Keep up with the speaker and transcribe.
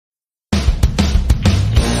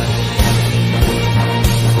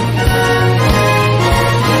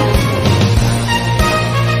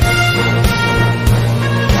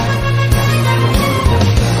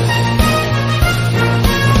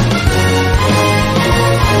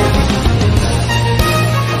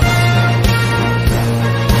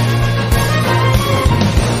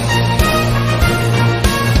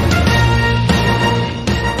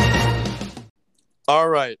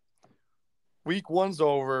week one's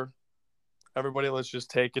over. Everybody, let's just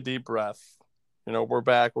take a deep breath. We're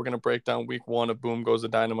back. We're going to break down week one of Boom Goes the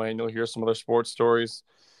Dynamite, and you'll hear some other sports stories.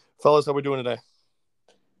 Fellas, how we doing today?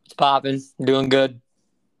 It's popping. Doing good.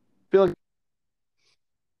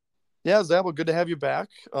 Yeah, Zabel, good to have you back.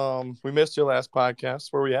 We missed your last podcast.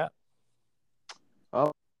 Where we at?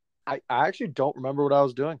 Oh, I actually don't remember what I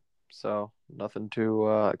was doing, so nothing too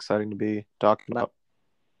exciting to be talking about.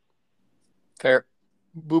 Fair.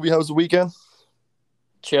 Booby, how was the weekend?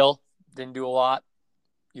 Chill. Didn't do a lot.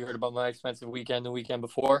 You heard about my expensive weekend the weekend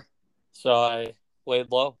before, so I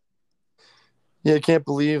laid low. Yeah, I can't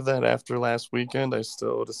believe that after last weekend, I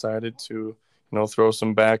still decided to, throw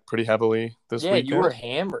some back pretty heavily this weekend. Yeah, you were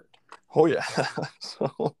hammered. Oh, yeah.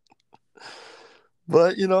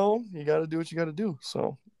 But, you got to do what you got to do.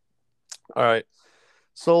 So, all right.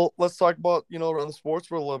 So let's talk about, around the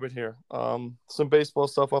sports world a little bit here. Some baseball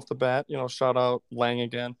stuff off the bat. Shout out Lang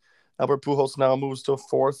again. Albert Pujols now moves to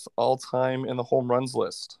fourth all-time in the home runs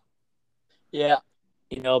list. Yeah.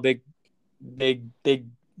 Big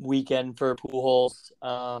weekend for Pujols.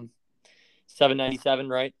 797,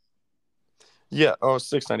 right? Yeah. Oh,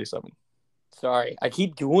 697. Sorry. I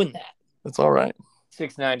keep doing that. That's all right.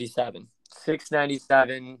 697.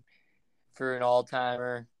 697 for an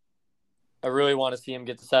all-timer. I really want to see him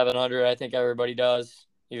get to 700. I think everybody does,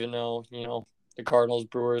 even though, the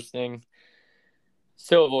Cardinals-Brewers thing.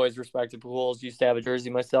 Still have always respected Pujols. Used to have a jersey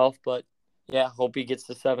myself, but, yeah, hope he gets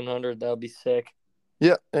to 700. That would be sick.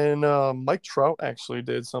 Yeah, and Mike Trout actually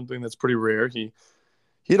did something that's pretty rare. He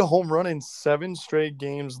hit a home run in 7 straight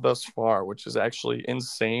games thus far, which is actually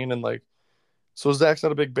insane. And, so Zach's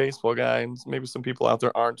not a big baseball guy, and maybe some people out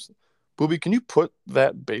there aren't. Booby, can you put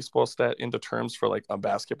that baseball stat into terms for, a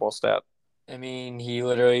basketball stat? I mean, he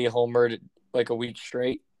literally homered a week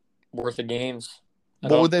straight worth of games.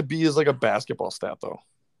 What would that be as a basketball stat, though?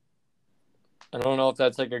 I don't know if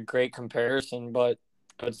that's a great comparison, but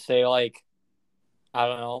I would say I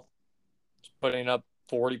don't know, just putting up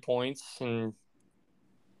 40 points, and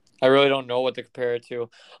I really don't know what to compare it to.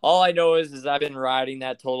 All I know is I've been riding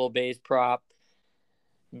that total base prop,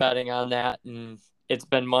 betting on that, and it's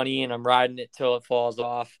been money, and I'm riding it till it falls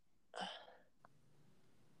off.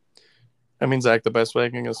 I mean, Zach, the best way I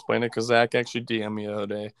can explain it, because Zach actually DM'd me the other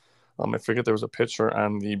day. I forget there was a pitcher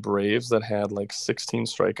on the Braves that had 16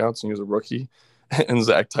 strikeouts, and he was a rookie. And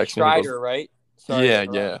Zach texted me. Strider, right? Sorry,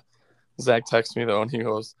 yeah. Zach texted me, though, and he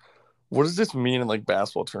goes, what does this mean in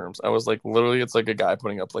basketball terms? I was literally, it's a guy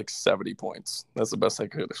putting up 70 points. That's the best I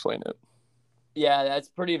could explain it. Yeah, that's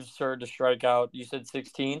pretty absurd to strike out. You said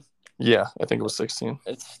 16? Yeah, I think it was 16.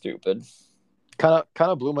 It's stupid. Kind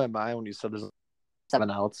of blew my mind when you said there's 7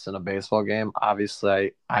 outs in a baseball game.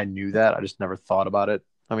 Obviously, I knew that. I just never thought about it.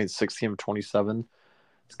 I mean, 16 of 27.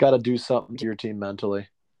 It's got to do something to your team mentally,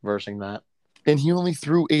 versing that. And he only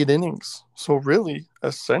threw 8 innings. So really,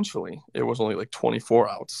 essentially, it was only 24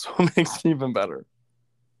 outs. So it makes it even better.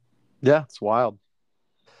 Yeah, it's wild.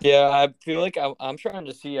 Yeah, I feel like I'm trying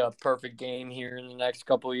to see a perfect game here in the next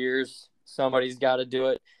couple of years. Somebody's got to do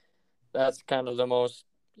it. That's kind of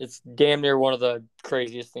it's damn near one of the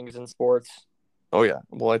craziest things in sports. Oh, yeah.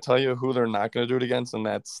 Well, I tell you who they're not going to do it against, and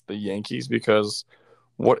that's the Yankees, because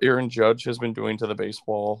what Aaron Judge has been doing to the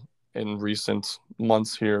baseball in recent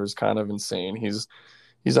months here is kind of insane.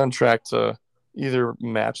 He's on track to either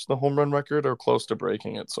match the home run record or close to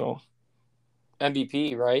breaking it. So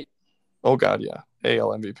MVP, right? Oh, God, yeah. AL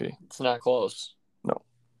MVP. It's not close. No.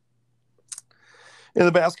 In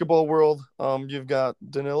the basketball world, you've got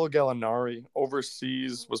Danilo Gallinari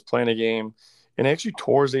overseas, was playing a game, and actually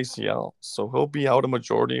tore his ACL. So he'll be out a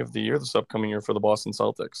majority of the year this upcoming year for the Boston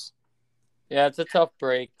Celtics. Yeah, it's a tough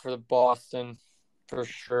break for the Boston, for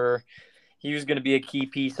sure. He was going to be a key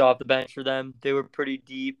piece off the bench for them. They were pretty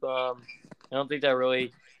deep. I don't think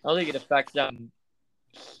it affects them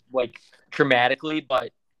dramatically,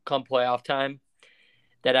 but come playoff time,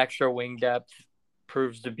 that extra wing depth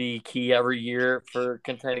proves to be key every year for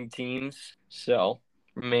contending teams. So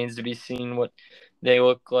remains to be seen what they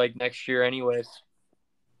look like next year anyways.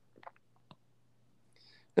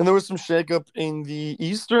 And there was some shakeup in the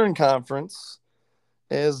Eastern Conference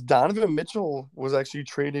as Donovan Mitchell was actually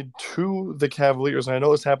traded to the Cavaliers. And I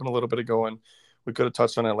know this happened a little bit ago, and we could have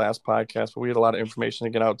touched on it last podcast, but we had a lot of information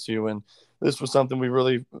to get out to you. And this was something we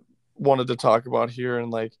really wanted to talk about here.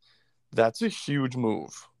 And that's a huge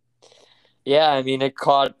move. Yeah, I mean, it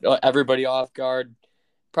caught everybody off guard.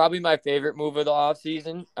 Probably my favorite move of the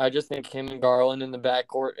offseason. I just think him and Garland in the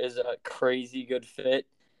backcourt is a crazy good fit.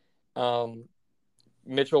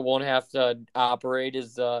 Mitchell won't have to operate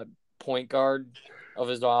as the point guard of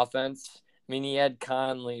his offense. I mean, he had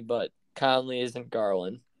Conley, but Conley isn't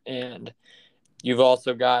Garland. And You've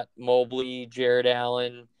also got Mobley, Jared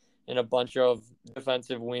Allen, and a bunch of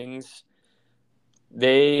defensive wings.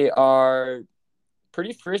 They are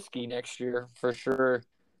pretty frisky next year for sure,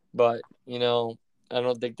 but I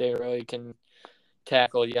don't think they really can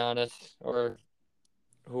tackle Giannis. Or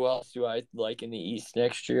who else do I like in the East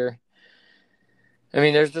next year? I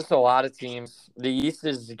mean, there's just a lot of teams. The East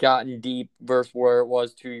has gotten deep versus where it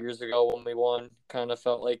was 2 years ago when we won. Kind of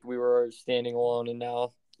felt like we were standing alone, and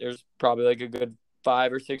now there's probably like a good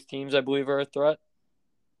 5 or 6 teams I believe are a threat.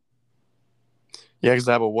 Yeah,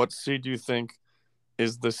 exactly. What seed do you think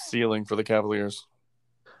is the ceiling for the Cavaliers?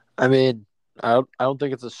 I mean, I don't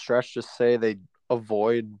think it's a stretch to say they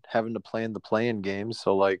avoid having to play in the play-in games.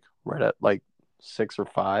 So like right at like 6 or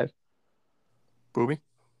 5. Booby?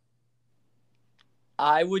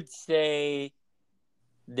 I would say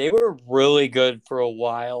they were really good for a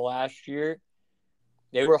while last year.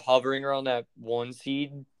 They were hovering around that 1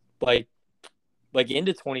 seed, like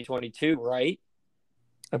into 2022, right?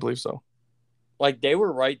 I believe so. Like they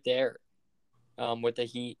were right there, with the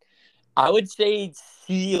Heat. I would say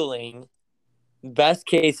ceiling, best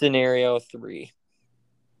case scenario 3.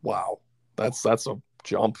 Wow. That's a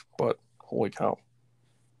jump, but holy cow.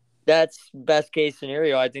 That's best case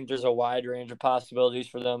scenario. I think there's a wide range of possibilities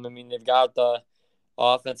for them. I mean, they've got the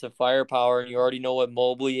offensive firepower, and you already know what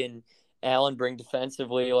Mobley and Allen bring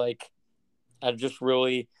defensively. Like,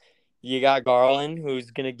 you got Garland,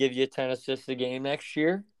 who's going to give you 10 assists a game next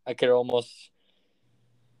year. I could almost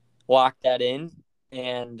lock that in.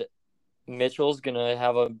 And Mitchell's going to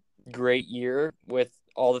have a great year with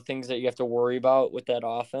all the things that you have to worry about with that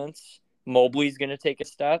offense. Mobley's going to take a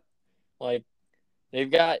step. Like,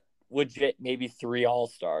 they've got legit maybe 3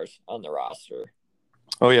 all-stars on the roster.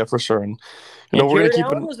 Oh, yeah, for sure. And, Jared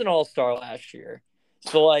Allen was an all-star last year.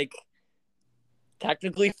 So, like,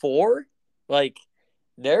 technically 4. Like,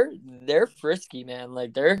 they're frisky, man.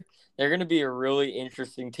 Like, they're going to be a really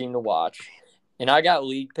interesting team to watch. And I got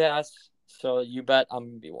League Pass, so you bet I'm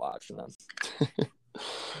going to be watching them.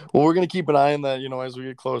 Well, we're going to keep an eye on that, as we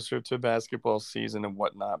get closer to basketball season and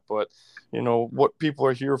whatnot. But, what people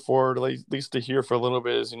are here for, at least to hear for a little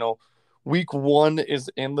bit, is, week 1 is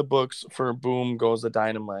in the books for Boom Goes the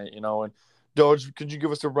Dynamite, And, Doge, could you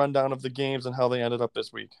give us a rundown of the games and how they ended up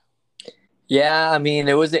this week? Yeah, I mean,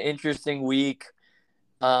 it was an interesting week.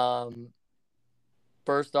 First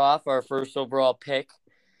off, our first overall pick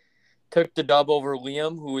took the dub over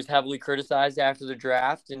Liam, who was heavily criticized after the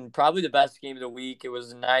draft, and probably the best game of the week. It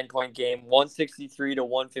was a 9-point game, 163 to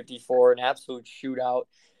 154, an absolute shootout.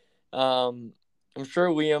 I'm sure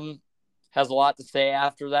Liam has a lot to say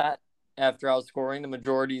after that, after outscoring the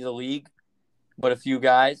majority of the league, but a few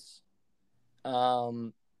guys.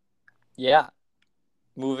 Yeah.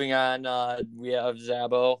 Moving on, we have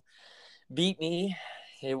Zabo beat me.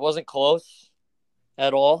 It wasn't close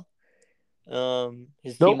at all.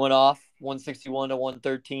 His team went off 161 to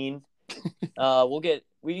 113.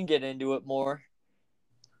 We can get into it more.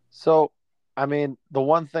 So, I mean, the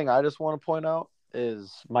one thing I just want to point out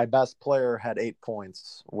is my best player had 8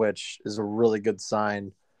 points, which is a really good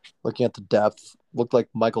sign. Looking at the depth, looked like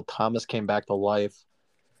Michael Thomas came back to life.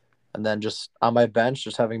 And then just on my bench,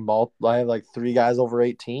 just having I have like 3 guys over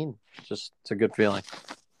 18. It's a good feeling.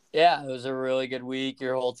 Yeah, it was a really good week.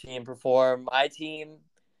 Your whole team performed. My team,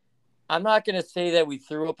 I'm not going to say that we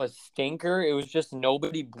threw up a stinker. It was just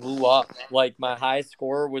nobody blew up. Like, my high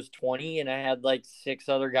score was 20, and I had, 6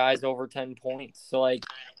 other guys over 10 points. So,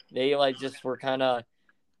 they, just were kind of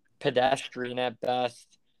pedestrian at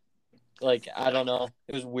best. I don't know.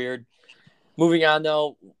 It was weird. Moving on,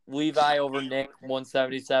 though, Levi over Nick,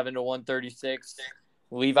 177 to 136.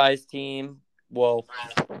 Levi's team,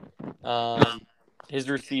 his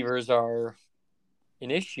receivers are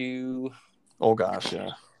an issue. Oh, gosh, yeah.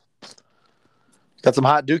 Got some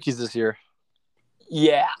hot dookies this year.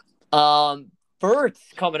 Yeah. Burt's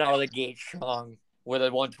coming out of the gate strong with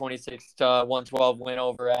a 126 to 112 win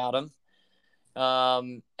over Adam.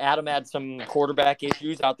 Adam had some quarterback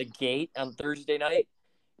issues out the gate on Thursday night,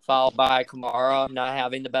 followed by Kamara not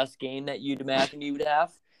having the best game that you'd imagine he would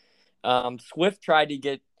have. Swift tried to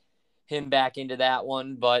get him back into that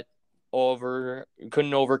one, but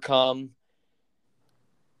couldn't overcome.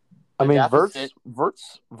 I mean,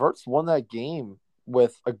 Verts won that game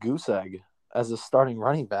with a goose egg as a starting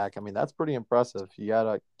running back. I mean, that's pretty impressive. You got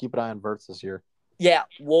to keep an eye on Verts this year. Yeah,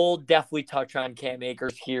 we'll definitely touch on Cam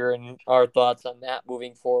Akers here and our thoughts on that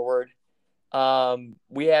moving forward.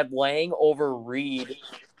 We had Lang over Reed.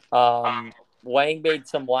 Lang made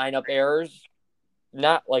some lineup errors.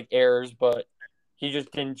 Not like errors, but he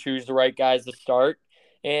just didn't choose the right guys to start.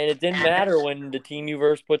 And it didn't matter when the team you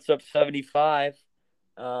verse puts up 75.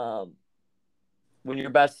 when your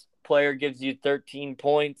best player gives you 13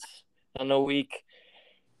 points on the week,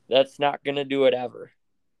 that's not going to do it ever.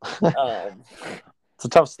 It's a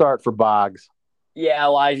tough start for Boggs. Yeah,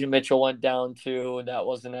 Elijah Mitchell went down too, and that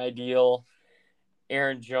wasn't ideal.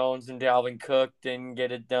 Aaron Jones and Dalvin Cook didn't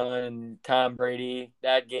get it done, and Tom Brady,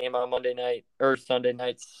 that game on Sunday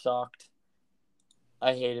night sucked.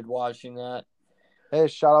 I hated watching that. Hey,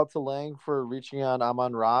 shout out to Lang for reaching on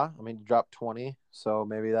Amon-Ra. I mean, he dropped 20, so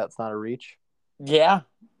maybe that's not a reach. Yeah,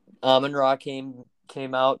 Amon-Ra came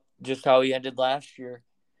out just how he ended last year.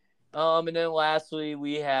 And then lastly,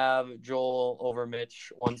 we have Joel over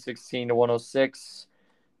Mitch, 116-106.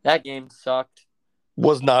 That game sucked.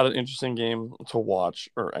 Was not an interesting game to watch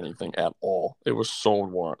or anything at all. It was so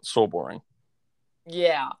boring.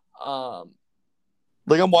 Yeah.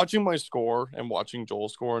 Like, I'm watching my score and watching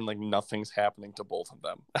Joel's score, and like nothing's happening to both of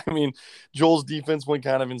them. I mean, Joel's defense went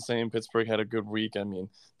kind of insane. Pittsburgh had a good week. I mean,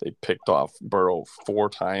 they picked off Burrow 4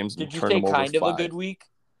 times. Did you say kind of a good week?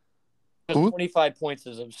 25 points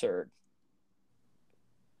is absurd.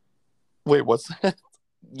 Wait, what's that?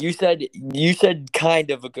 You said kind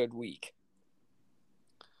of a good week.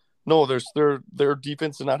 No, their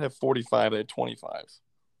defense did not have 45. They had 25.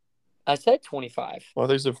 I said 25. Well,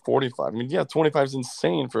 they said 45. I mean, yeah, 25 is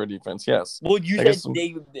insane for a defense. Yes. Well, you said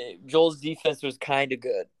Joel's defense was kind of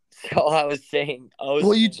good. So I was saying.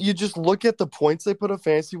 Well, you just look at the points they put up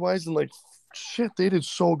fantasy wise, and like, shit, they did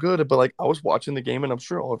so good. But like, I was watching the game, and I'm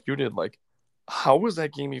sure all of you did. Like, how was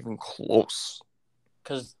that game even close?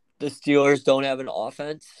 Because the Steelers don't have an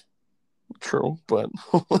offense. True, but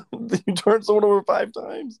you turned someone over 5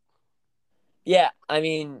 times. Yeah, I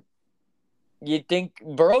mean, you'd think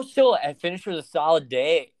Burrow still finished with a solid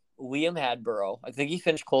day. Liam had Burrow. I think he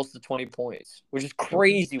finished close to 20 points, which is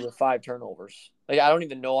crazy with 5 turnovers. Like, I don't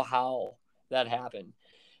even know how that happened.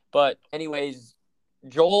 But anyways,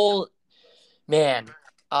 Joel, man,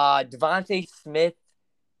 Devontae Smith,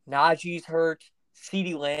 Najee's hurt,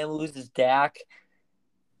 CeeDee Lamb loses Dak.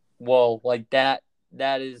 Whoa, like that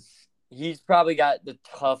is – he's probably got the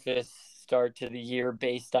toughest start to the year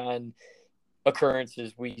based on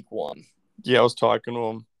occurrences week 1. Yeah, I was talking to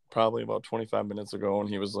him probably about 25 minutes ago, and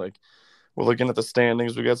he was like, we're looking at the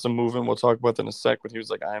standings. We got some movement. We'll talk about that in a sec. But he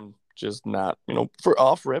was like, I'm just not, for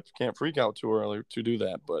off rip, can't freak out too early to do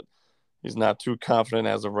that. But he's not too confident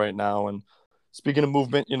as of right now. And speaking of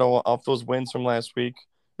movement, off those wins from last week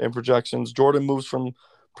and projections, Jordan moves from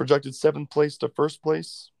projected 7th place to 1st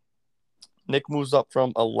place. Nick moves up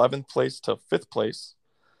from 11th place to 5th place.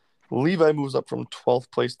 Levi moves up from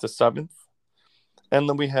 12th place to 7th. And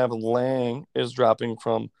then we have Lang is dropping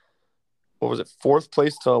from, 4th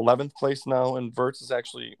place to 11th place now. And Verts is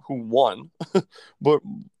actually who won, but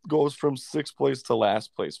goes from 6th place to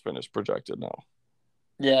last place finish projected now.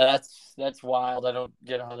 Yeah, that's wild. I don't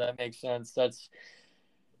get how that makes sense.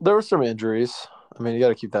 There were some injuries. I mean, you got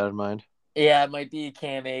to keep that in mind. Yeah, it might be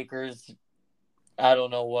Cam Akers. I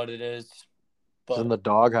don't know what it is. But he's in the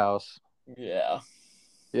doghouse. Yeah.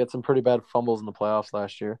 He had some pretty bad fumbles in the playoffs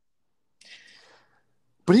last year.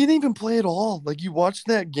 But he didn't even play at all. Like, you watched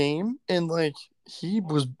that game, and like he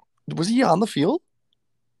was he on the field?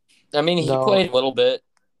 I mean, he played a little bit.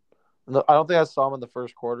 No, I don't think I saw him in the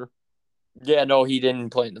first quarter. Yeah, no, he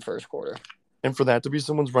didn't play in the first quarter. And for that to be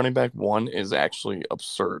someone's running back 1 is actually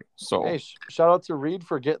absurd. So, hey, shout out to Reed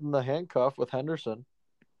for getting the handcuff with Henderson.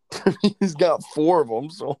 He's got 4 of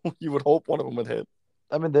them, so you would hope one of them would hit.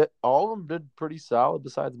 I mean, all of them did pretty solid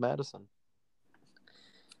besides Madison.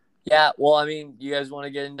 Yeah, well, I mean, you guys want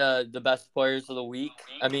to get into the best players of the week?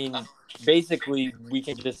 I mean, basically, we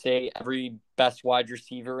can just say every best wide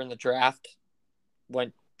receiver in the draft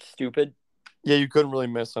went stupid. Yeah, you couldn't really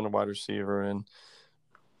miss on a wide receiver. And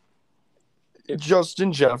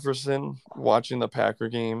Justin Jefferson, watching the Packer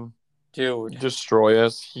game, dude, destroy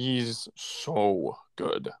us. He's so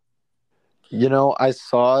good. I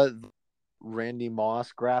saw Randy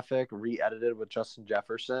Moss graphic re-edited with Justin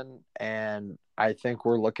Jefferson, and I think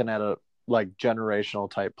we're looking at a generational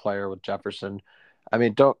type player with Jefferson. I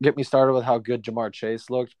mean, don't get me started with how good Jamar Chase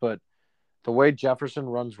looked, but the way Jefferson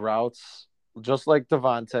runs routes, just like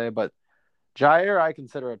Devontae, but Jair I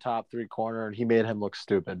consider a top 3 corner, and he made him look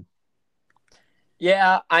stupid.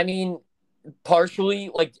 Yeah, I mean, partially,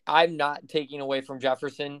 I'm not taking away from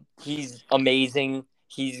Jefferson. He's amazing.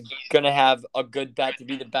 He's going to have a good bet to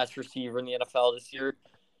be the best receiver in the NFL this year.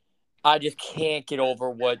 I just can't get over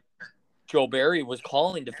what Joe Barry was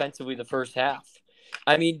calling defensively the first half.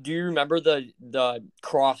 I mean, do you remember the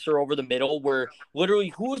crosser over the middle where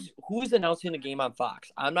literally who's announcing the game on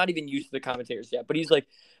Fox? I'm not even used to the commentators yet, but he's like,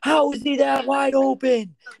 how is he that wide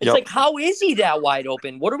open? It's like, how is he that wide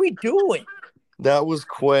open? What are we doing? That was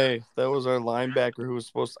Quay. That was our linebacker who was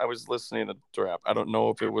supposed to, I was listening to the draft. I don't know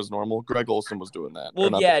if it was normal. Greg Olson was doing that.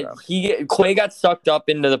 Well, yeah, Quay got sucked up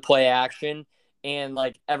into the play action, and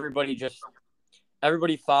like everybody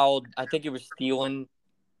fouled. I think it was Thielen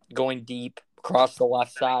going deep across the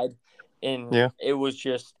left side, and it was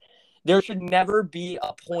just there should never be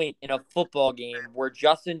a point in a football game where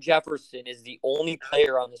Justin Jefferson is the only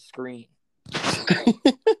player on the screen.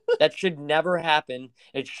 That should never happen.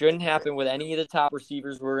 It shouldn't happen with any of the top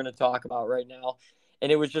receivers we're going to talk about right now.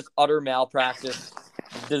 And it was just utter malpractice,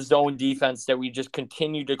 the zone defense that we just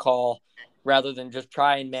continued to call rather than just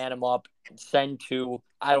try and man them up, send to,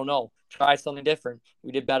 I don't know, try something different.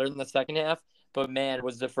 We did better in the second half, but man,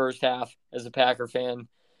 was the first half as a Packer fan.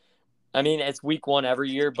 I mean, it's week 1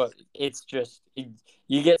 every year, but it's just,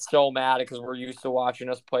 you get so mad because we're used to watching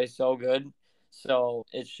us play so good. So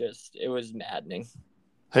it was maddening.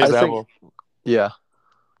 Hey, Zabo. Yeah.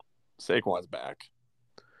 Saquon's back.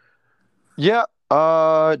 Yeah.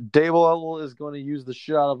 Dable is going to use the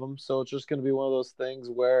shit out of him, so it's just going to be one of those things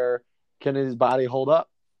where can his body hold up?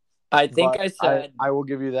 I think I said I will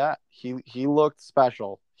give you that. He looked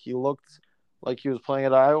special. He looked like he was playing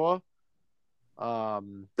at Iowa.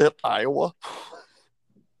 At Iowa?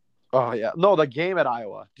 Oh yeah. No, the game at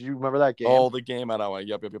Iowa. Do you remember that game? Oh, the game at Iowa.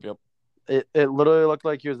 Yep. It literally looked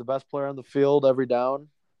like he was the best player on the field every down.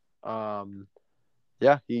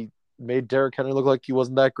 Yeah, he made Derrick Henry look like he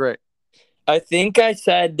wasn't that great. I think I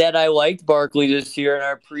said that I liked Barkley this year in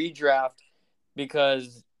our pre-draft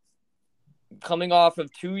because coming off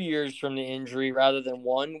of 2 years from the injury rather than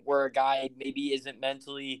 1 where a guy maybe isn't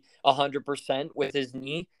mentally 100% with his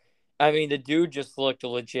knee, I mean, the dude just looked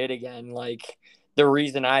legit again. Like, the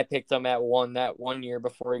reason I picked him at 1 that 1 year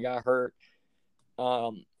before he got hurt.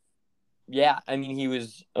 Yeah, I mean, he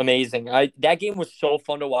was amazing. That game was so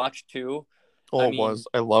fun to watch, too. Oh, it was.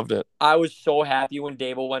 I loved it. I was so happy when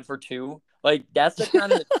Dable went for 2. Like, that's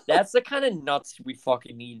the kind of nuts we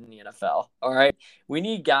fucking need in the NFL, all right? We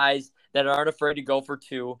need guys that aren't afraid to go for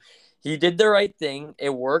 2. He did the right thing.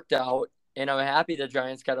 It worked out, and I'm happy the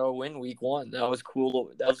Giants got a win week 1. That was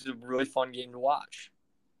cool. That was a really fun game to watch.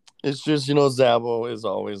 It's just, Zabo is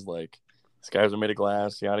always like, these guys are made of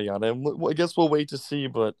glass, yada, yada. And I guess we'll wait to see,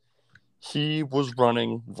 but he was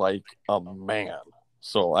running like a man.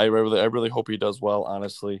 So I really hope he does well,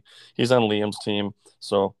 honestly. He's on Liam's team,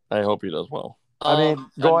 so I hope he does well. I mean,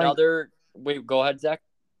 go ahead, Zach.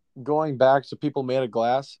 Going back to people made of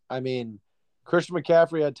glass, I mean, Christian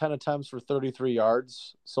McCaffrey had 10 attempts for 33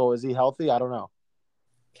 yards. So is he healthy? I don't know.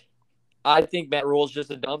 I think Matt Rule's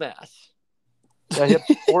just a dumbass. Yeah, he had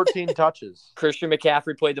 14 touches. Christian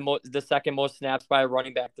McCaffrey played the second most snaps by a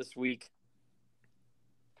running back this week.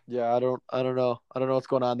 Yeah, I don't know. I don't know what's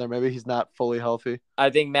going on there. Maybe he's not fully healthy. I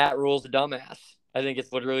think Matt Rule's a dumbass. I think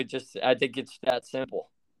it's literally I think it's that simple.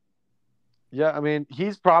 Yeah, I mean,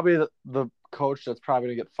 he's probably the coach that's probably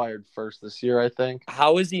going to get fired first this year, I think.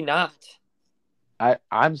 How is he not?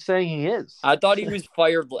 I'm saying he is. I thought he was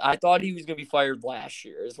fired. I thought he was going to be fired last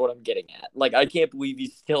year is what I'm getting at. Like, I can't believe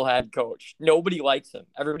he's still head coach. Nobody likes him.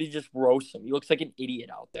 Everybody just roasts him. He looks like an idiot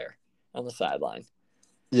out there on the sideline.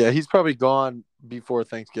 Yeah, he's probably gone before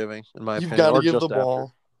Thanksgiving, in my opinion.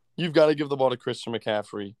 You've got to give the ball to Christian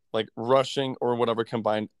McCaffrey, like rushing or whatever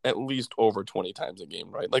combined, at least over 20 times a game,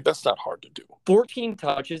 right? Like, that's not hard to do. 14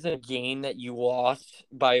 touches in a game that you lost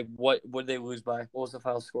by what did they lose by? What was the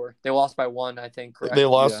final score? They lost by 1, I think, correct? They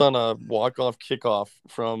lost on a walk-off kickoff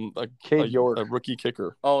from a rookie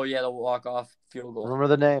kicker. Oh, yeah, the walk-off field goal. Remember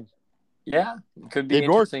the name. Yeah, could be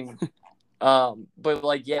interesting. But,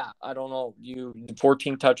 like, yeah, I don't know.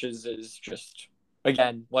 14 touches is just,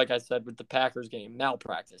 again, like I said with the Packers game,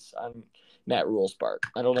 malpractice on Matt Rule's part.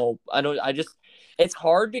 I don't know. It's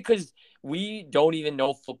hard because we don't even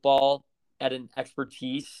know football at an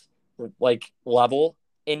expertise, like, level.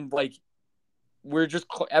 And, like,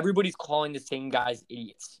 everybody's calling the same guys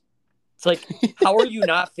idiots. It's like, how are you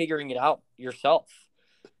not figuring it out yourself?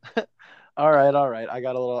 All right. I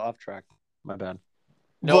got a little off track. My bad.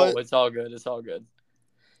 No, it's all good. It's all good.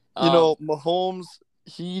 Mahomes,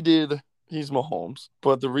 he's Mahomes.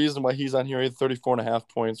 But the reason why he's on here, he had 34.5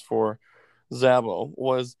 points for Zabo,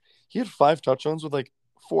 was he had 5 touchdowns with like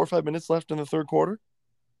 4 or 5 minutes left in the third quarter.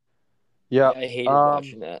 Yeah. I hated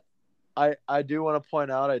watching that. I do want to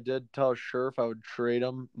point out, I did tell Scherf I would trade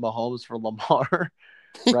him Mahomes for Lamar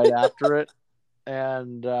right after it.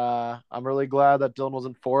 And I'm really glad that Dylan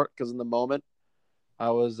wasn't for it because in the moment,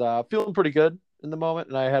 I was feeling pretty good in the moment.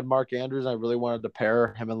 And I had Mark Andrews, and I really wanted to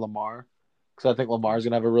pair him and Lamar because I think Lamar's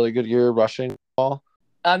going to have a really good year rushing the ball.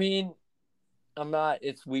 I mean,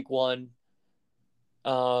 it's week 1.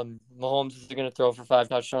 Mahomes is going to throw for 5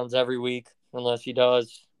 touchdowns every week. unless he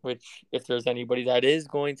does, which if there's anybody that is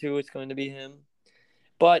going to, it's going to be him.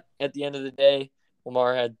 But at the end of the day,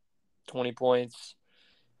 Lamar had 20 points.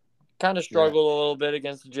 Kind of struggled a little bit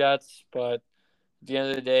against the Jets, but at the end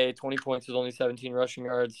of the day, 20 points with only 17 rushing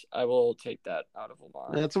yards. I will take that out of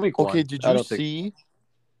Lamar. That's a week Okay, one.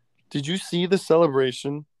 Did you see the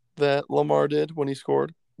celebration that Lamar did when he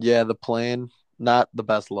scored? Yeah, the plane, not the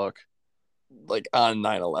best look. Like on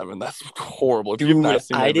 9/11. That's horrible. If Dude, you've not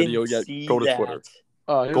seen I that video didn't yet, see go to that. Twitter.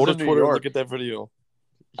 He Go was to in New Twitter and York. look at that video.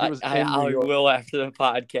 He was in I New York. will after the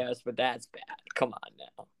podcast, but that's bad. Come on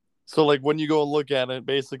now. So, like, when you go and look at it,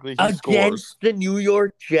 basically he Against scores. the New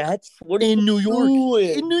York Jets? What are In you New York.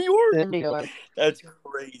 doing? In New York. In New York. That's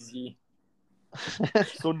crazy.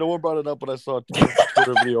 So no one brought it up, but I saw a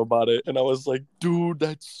Twitter video about it, and I was like, dude,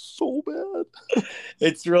 that's so bad.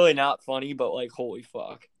 It's really not funny, but like, holy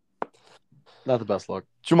fuck. Not the best look.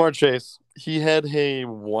 Jamar Chase, he had a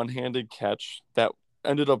one-handed catch that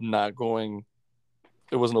ended up not going.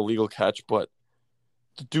 It wasn't a legal catch, but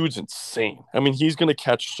the dude's insane. I mean, he's going to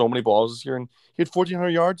catch so many balls this year, and he had 1,400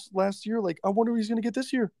 yards last year. Like, I wonder what he's going to get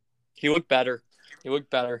this year. He looked better.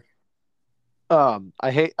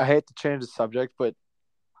 I hate to change the subject, but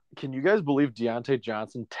can you guys believe Deontay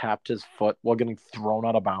Johnson tapped his foot while getting thrown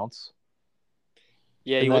out of bounds?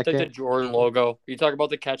 Yeah, he looked like the Jordan logo. You talk about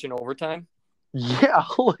the catch in overtime? Yeah,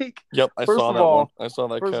 like Yep, I saw that one. I saw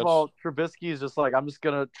that first catch. of all, Trubisky is just like, I'm just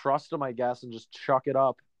gonna trust him, I guess, and just chuck it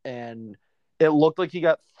up. And it looked like he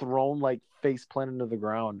got thrown like face planted into the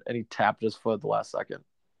ground, and he tapped his foot at the last second.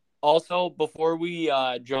 Also, before we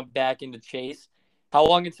jump back into Chase, how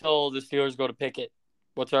long until the Steelers go to Pickett?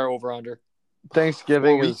 What's our over/under?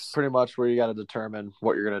 Thanksgiving 4 is weeks. pretty much where you got to determine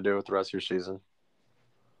what you're gonna do with the rest of your season.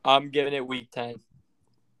 I'm giving it week 10.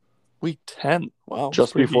 Week 10. Wow.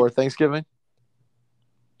 Just before Thanksgiving?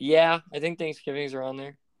 Yeah, I think Thanksgiving's around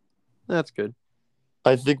there. That's good.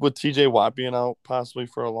 I think with TJ Watt being out possibly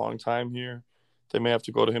for a long time here, they may have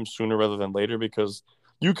to go to him sooner rather than later because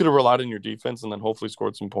you could have relied on your defense and then hopefully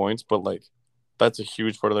scored some points, but like that's a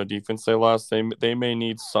huge part of their defense they lost. They may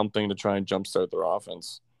need something to try and jumpstart their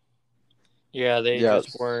offense. Yeah,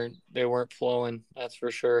 just weren't flowing, that's for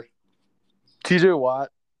sure. TJ Watt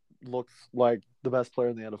looks like the best player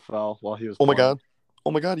in the NFL while he was Oh my playing.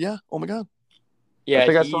 God, yeah. Oh my God. Yeah, I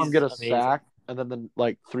think I saw him get a amazing. sack and then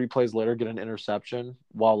like 3 plays later get an interception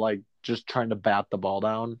while like just trying to bat the ball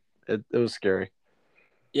down. It was scary.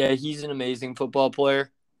 Yeah, he's an amazing football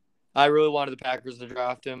player. I really wanted the Packers to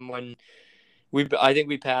draft him when I think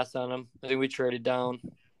we passed on him. I think we traded down.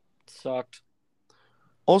 It sucked.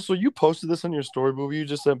 Also, you posted this on your story movie. You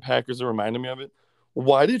just said Packers. It reminded me of it.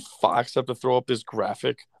 Why did Fox have to throw up this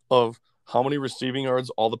graphic of how many receiving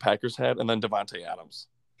yards all the Packers had and then Devontae Adams?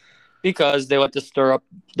 Because they like to stir up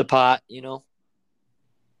the pot, you know?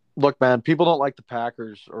 Look, man, people don't like the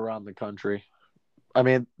Packers around the country. I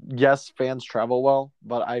mean, yes, fans travel well,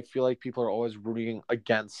 but I feel like people are always rooting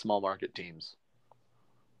against small market teams.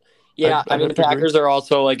 Yeah, I I mean, the have to agree. Packers are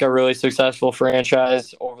also like a really successful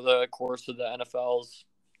franchise over the course of the NFL's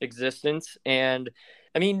existence. And,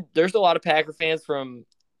 I mean, there's a lot of Packer fans from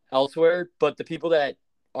elsewhere, but the people that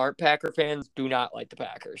aren't Packer fans do not like the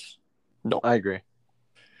Packers. No, I agree.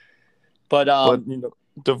 But you know,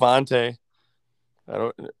 Devontae,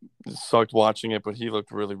 it sucked watching it, but he looked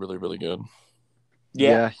really, really, really good.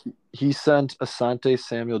 yeah. He sent Asante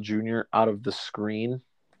Samuel Jr. out of the screen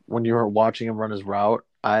when you were watching him run his route.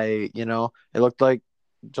 It looked like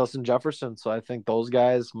Justin Jefferson, so I think those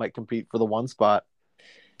guys might compete for the 1 spot.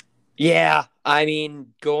 Yeah, I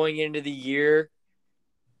mean, going into the year,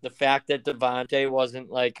 the fact that Devontae wasn't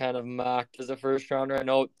like kind of mocked as a first rounder. I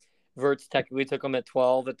know Verts technically took him at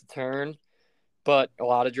 12 at the turn, but a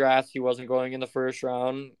lot of drafts he wasn't going in the first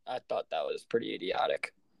round. I thought that was pretty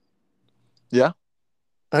idiotic. Yeah.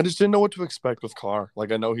 I just didn't know what to expect with Carr.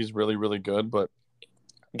 Like, I know he's really, really good, but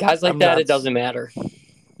Guys like I'm that, not- it doesn't matter.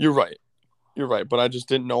 you're right. But I just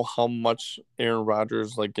didn't know how much Aaron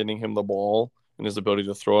Rodgers, like getting him the ball and his ability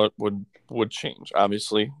to throw it would change.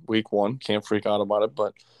 Obviously, week 1, can't freak out about it,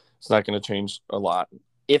 but it's not going to change a lot.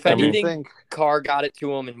 If I mean- anything, Carr got it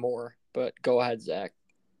to him and more. But go ahead, Zach.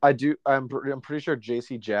 I'm pretty sure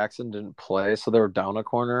J.C. Jackson didn't play, so they were down a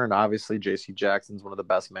corner, and obviously J.C. Jackson's one of the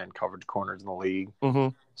best man coverage corners in the league.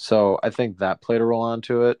 Mm-hmm. So I think that played a role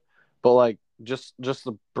onto it. But like just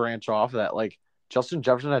to branch off of that, like Justin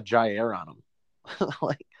Jefferson had Jair on him.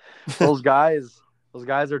 Like those guys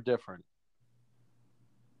are different.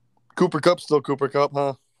 Cooper Kupp's still Cooper Kupp,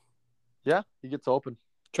 huh? Yeah, he gets open.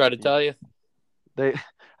 Try to tell you.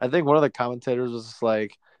 I think one of the commentators was just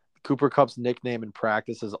like, Cooper Kupp's nickname in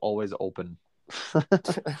practice is always open. He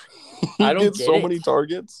I don't gets get so it. many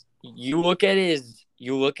targets. You look at his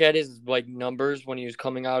like numbers when he was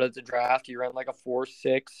coming out at the draft. He ran like a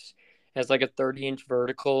 4.6, has like a 30-inch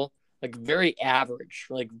vertical, like very average,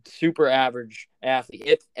 like super average athlete,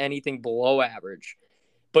 if anything below average.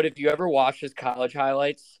 But if you ever watch his college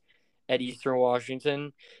highlights at Eastern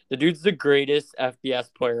Washington, the dude's the greatest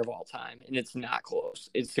FBS player of all time, and it's not close.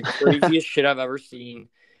 It's the craziest shit I've ever seen.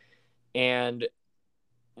 And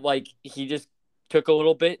like he just took a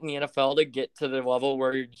little bit in the NFL to get to the level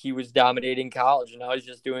where he was dominating college, and now he's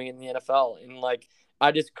just doing it in the NFL. And like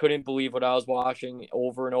I just couldn't believe what I was watching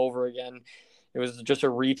over and over again. It was just a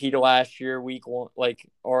repeat of last year, week one, like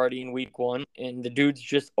already in week one, and the dude's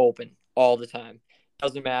just open all the time.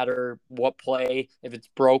 Doesn't matter what play, if it's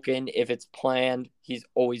broken, if it's planned, he's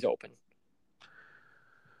always open.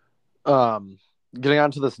 Getting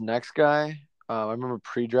on to this next guy, I remember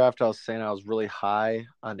pre-draft I was saying I was really high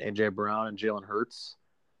on AJ Brown and Jalen Hurts,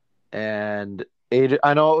 and AJ.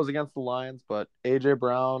 I know it was against the Lions, but AJ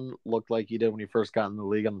Brown looked like he did when he first got in the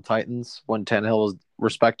league on the Titans when Tannehill was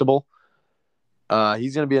respectable.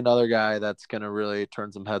 He's going to be another guy that's going to really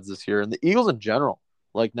turn some heads this year, and the Eagles in general.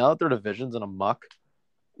 Like now that their division's in a muck,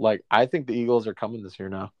 like I think the Eagles are coming this year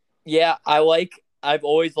now. Yeah, I've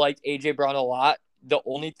always liked AJ Brown a lot. The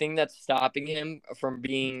only thing that's stopping him from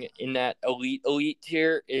being in that elite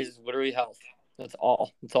tier is literally health. That's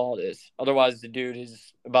all. That's all it is. Otherwise, the dude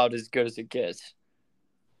is about as good as it gets.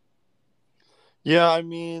 Yeah, I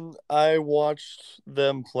mean, I watched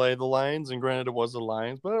them play the Lions, and granted it was the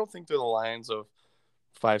Lions, but I don't think they're the Lions of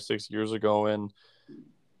 5-6 years ago. And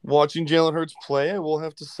watching Jalen Hurts play, I will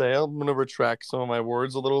have to say I'm going to retract some of my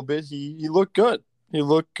words a little bit. He looked good. He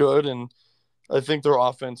looked good, and I think their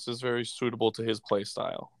offense is very suitable to his play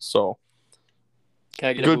style. So, Can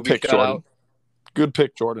I get a good booby pick, shout Jordan. out? Good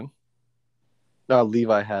pick, Jordan.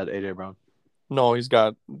 Levi had AJ Brown. No, he's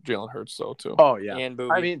got Jalen Hurts, though, too. Oh, yeah. And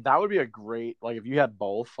booby. I mean, that would be a great, like, if you had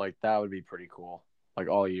both, like, that would be pretty cool, like,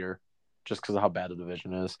 all year, just because of how bad the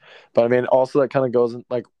division is. But, I mean, also that kind of goes in,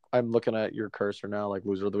 like, I'm looking at your cursor now, like,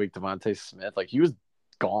 loser of the week, Devontae Smith. Like, he was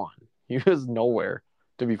gone. He was nowhere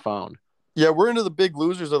to be found. Yeah, we're into the big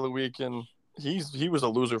losers of the week, and he was a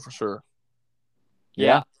loser for sure.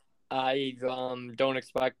 Yeah. I don't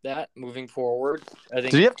expect that moving forward. I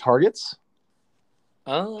think Did he have targets?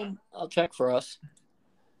 I'll check for us.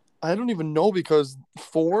 I don't even know because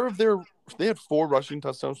they had 4 rushing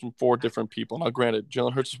touchdowns from 4 different people. Now, granted,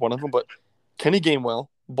 Jalen Hurts is one of them, but Kenny Gainwell,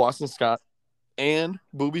 Boston Scott, and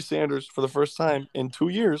Booby Sanders for the first time in 2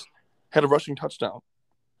 years had a rushing touchdown.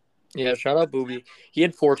 Yeah, shout out Booby. He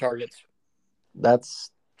had 4 targets.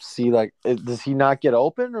 Does he not get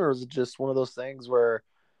open, or is it just one of those things where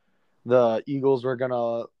the Eagles were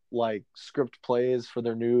gonna like script plays for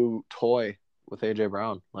their new toy with AJ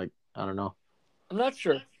Brown? Like, I don't know. I'm not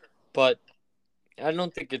sure, but I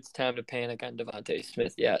don't think it's time to panic on Devontae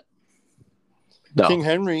Smith yet. No. King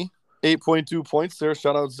Henry, 8.2 points there.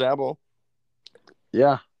 Shout out Zabo.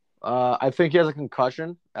 Yeah. I think he has a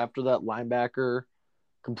concussion after that linebacker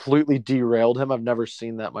completely derailed him. I've never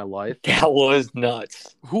seen that in my life. That was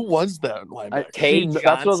nuts. Who was that linebacker? Tay That's what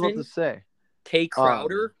I was about Johnson? to say. Tay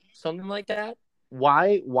Crowder? Something like that?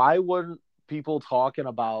 Why weren't people talking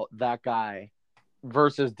about that guy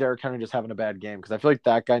versus Derrick Henry just having a bad game? Because I feel like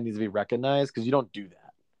that guy needs to be recognized because you don't do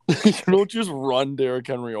that. You don't just run Derrick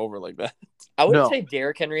Henry over like that. I wouldn't say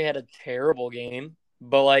Derrick Henry had a terrible game,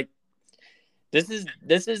 but like this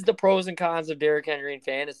is the pros and cons of Derrick Henry in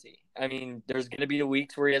fantasy. I mean, there's going to be the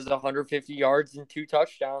weeks where he has 150 yards and 2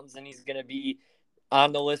 touchdowns, and he's going to be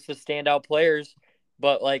on the list of standout players.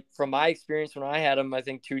 But like from my experience when I had him, I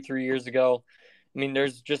think 2-3 years ago, I mean,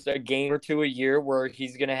 there's just a game or two a year where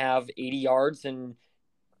he's going to have 80 yards. And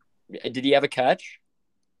did he have a catch?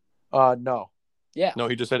 No. Yeah. No,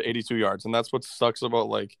 he just had 82 yards, and that's what sucks about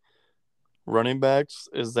like running backs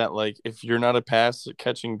is that like if you're not a pass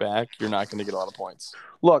catching back, you're not going to get a lot of points.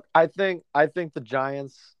 Look, I think the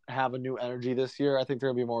Giants have a new energy this year. I think they're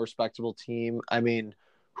going to be a more respectable team. I mean,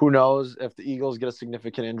 who knows if the Eagles get a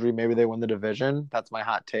significant injury, maybe they win the division. That's my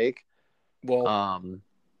hot take. Well,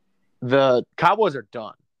 the Cowboys are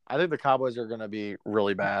done. I think the Cowboys are going to be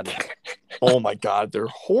really bad. Oh my God, they're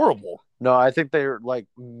horrible. No, I think they're like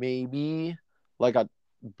maybe like a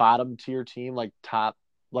bottom tier team, like top,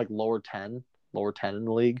 like lower 10 in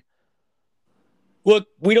the league. look,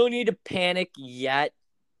 we don't need to panic yet.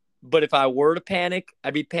 But if I were to panic,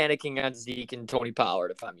 I'd be panicking on Zeke and Tony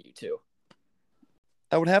Pollard if I'm you too.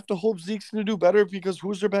 I would have to hope Zeke's going to do better because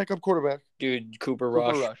who's their backup quarterback? Dude, Cooper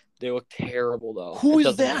Rush. They look terrible, though. Who It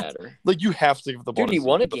is doesn't that? matter. Like, you have to give the ball Dude, to he Zeke.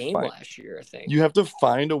 won a You have to game find- last year, I think. You have to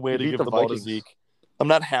find a way to beat give the the ball to Vikings. Zeke. I'm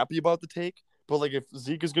not happy about the take, but like if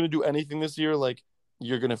Zeke is going to do anything this year, like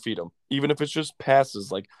you're going to feed him. Even if it's just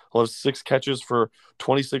passes, like he'll have 6 catches for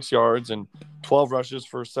 26 yards and 12 rushes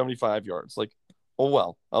for 75 yards. Like, oh,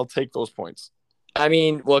 well, I'll take those points. I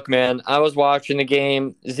mean, look, man, I was watching the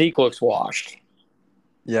game. Zeke looks washed.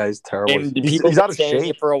 Yeah, he's terrible. And He's people out been of saying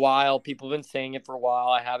shape. it for a while. People have been saying it for a while.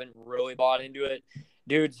 I haven't really bought into it.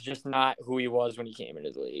 Dude's just not who he was when he came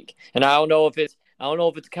into the league. And I don't know if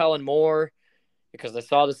it's Kellen Moore, because I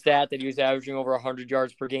saw the stat that he was averaging over 100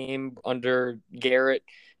 yards per game under Garrett,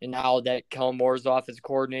 and now that Kellen Moore's offensive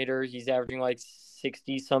coordinator, he's averaging like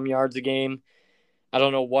 60-some yards a game. I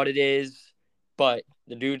don't know what it is, but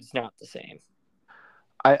the dude's not the same.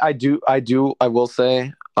 I will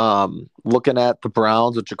say, looking at the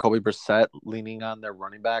Browns with Jacoby Brissett leaning on their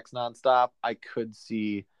running backs nonstop, I could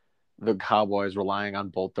see the Cowboys relying on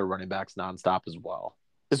both their running backs nonstop as well.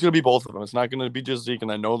 It's going to be both of them. It's not going to be just Zeke,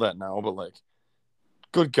 and I know that now, but like,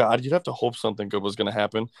 good God, you'd have to hope something good was going to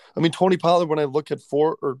happen. I mean, Tony Pollard, when I look at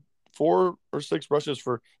 4 or 6 rushes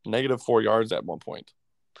for -4 yards at one point.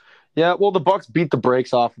 Yeah, well, the Bucks beat the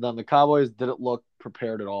brakes off of them. The Cowboys didn't look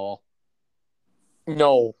prepared at all.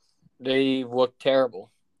 No, they look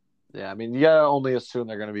terrible. Yeah, I mean, you gotta only assume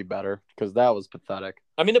they're going to be better because that was pathetic.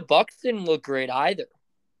 I mean, the Bucks didn't look great either.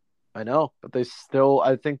 I know, but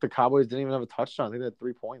I think the Cowboys didn't even have a touchdown. I think they had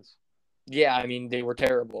 3 points. Yeah, I mean, they were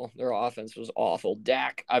terrible. Their offense was awful.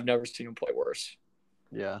 Dak, I've never seen him play worse.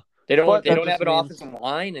 Yeah. They don't But that have just an means- offensive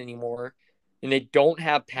line anymore, and they don't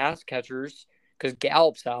have pass catchers because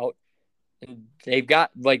Gallup's out. And they've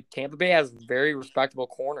got, like, Tampa Bay has very respectable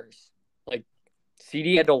corners. Like,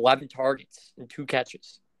 CD had 11 targets and 2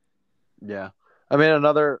 catches. Yeah. I mean,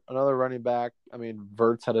 another running back. I mean,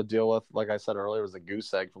 Verts had to deal with, like I said earlier, was a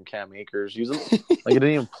goose egg from Cam Akers. Like, he didn't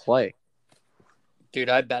even play. Dude,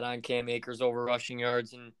 I bet on Cam Akers over rushing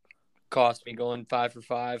yards and cost me going 5 for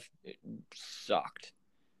 5. It sucked.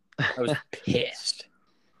 I was pissed.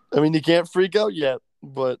 I mean, you can't freak out yet,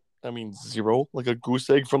 but I mean, 0, like a goose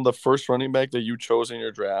egg from the first running back that you chose in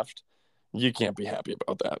your draft. You can't be happy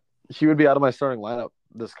about that. He would be out of my starting lineup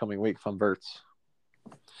this coming week if I'm Verts.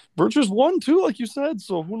 Birchers won too, like you said.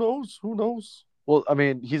 So who knows? Who knows? Well, I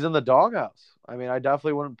mean, he's in the doghouse. I mean, I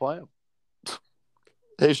definitely wouldn't play him.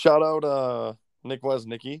 Hey, shout out Nick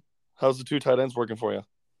Wesnicki. How's the 2 tight ends working for you?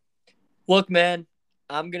 Look, man,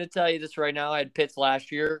 I'm going to tell you this right now. I had Pitts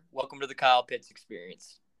last year. Welcome to the Kyle Pitts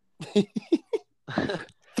experience.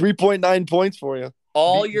 3.9 points for you.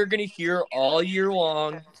 All you're going to hear all year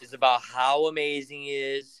long is about how amazing he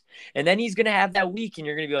is. And then he's going to have that week, and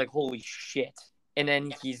you're going to be like, holy shit. And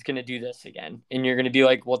then he's going to do this again. And you're going to be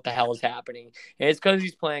like, what the hell is happening? And it's because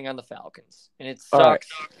he's playing on the Falcons. And it sucks.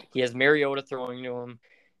 He has Mariota throwing to him.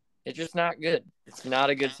 It's just not good. It's not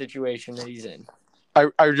a good situation that he's in.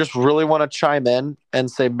 I just really want to chime in and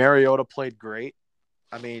say Mariota played great.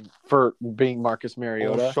 I mean, for being Marcus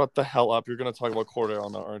Mariota. Oh, shut the hell up. You're going to talk about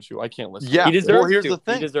Cordell now, aren't you? I can't listen. Yeah. He deserves here's to. the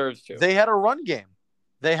thing. He deserves to. They had a run game.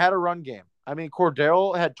 I mean,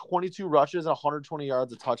 Cordell had 22 rushes and 120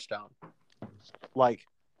 yards, a touchdown. Like,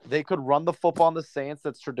 they could run the football on the Saints.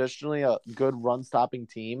 That's traditionally a good run-stopping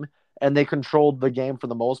team. And they controlled the game for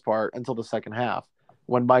the most part until the second half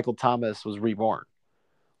when Michael Thomas was reborn.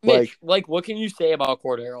 Mitch, what can you say about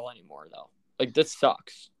Cordero anymore, though? Like, this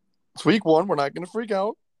sucks. It's week 1. We're not going to freak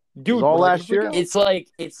out. Dude, all we're not last gonna year. freak out.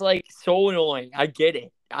 it's like so annoying. I get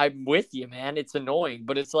it. I'm with you, man. It's annoying,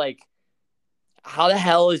 but it's like, how the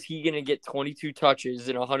hell is he going to get 22 touches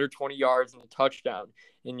and 120 yards and a touchdown?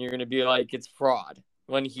 And you're going to be like, it's fraud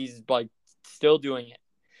when he's like still doing it.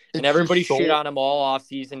 And everybody shit on him all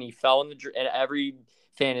offseason. He fell in at every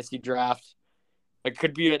fantasy draft. It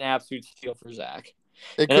could be an absolute steal for Zach.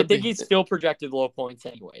 And I think he's still projected low points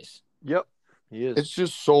anyways. Yep, he is. It's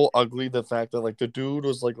just so ugly, the fact that like the dude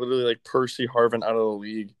was like literally like Percy Harvin out of the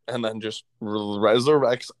league and then just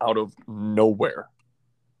resurrects out of nowhere.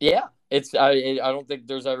 Yeah, I don't think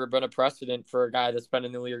there's ever been a precedent for a guy that's been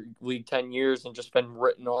in the league 10 years and just been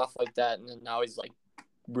written off like that, and then now he's like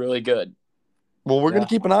really good. Well, we're going to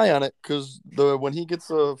keep an eye on it because when he gets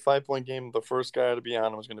a 5-point game, the first guy to be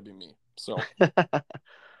on him is going to be me. So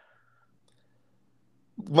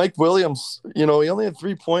Mike Williams, he only had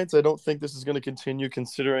 3 points. I don't think this is going to continue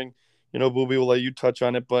considering, Booby will let you touch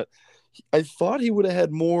on it, but I thought he would have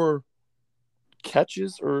had more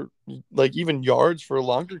catches or like even yards for a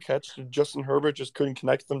longer catch. Justin Herbert just couldn't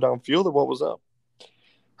connect them downfield, or what was up?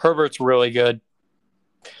 Herbert's really good.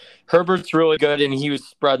 And he was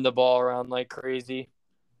spreading the ball around like crazy.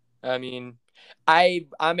 I mean, I'm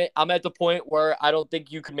at the point where I don't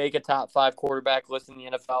think you can make a top 5 quarterback list in the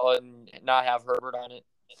NFL and not have Herbert on it.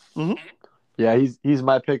 Mm-hmm. Yeah, he's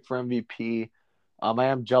my pick for MVP. I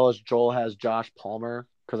am jealous Joel has Josh Palmer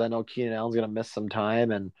because I know Keenan Allen's going to miss some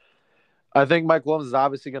time. And I think Mike Williams is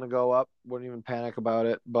obviously going to go up. Wouldn't even panic about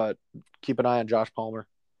it, but keep an eye on Josh Palmer.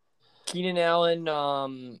 Keenan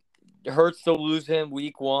Allen, hurts to lose him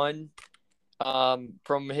week 1.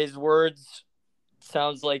 From his words,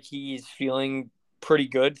 sounds like he's feeling pretty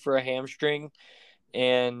good for a hamstring.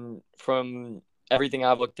 And from everything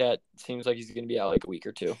I've looked at, seems like he's going to be out like a week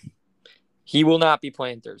or 2. He will not be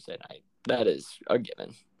playing Thursday night. That is a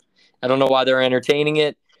given. I don't know why they're entertaining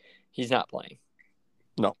it. He's not playing.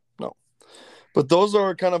 No. But those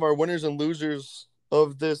are kind of our winners and losers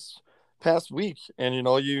of this past week. And,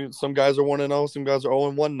 some guys are 1-0, some guys are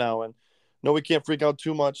 0-1 now. And no, we can't freak out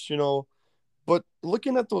too much, But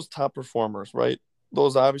looking at those top performers, right?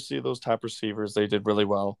 Those top receivers, they did really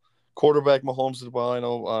well. Quarterback Mahomes did well. I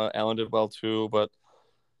know Allen did well too. But,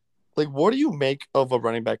 what do you make of a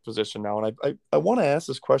running back position now? And I want to ask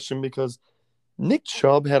this question because Nick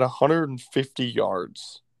Chubb had 150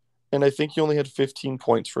 yards. And I think he only had 15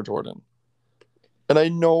 points for Jordan. And I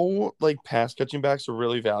know, pass catching backs are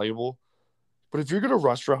really valuable. But if you're going to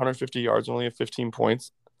rush for 150 yards and only have 15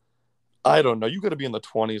 points, I don't know. You got to be in the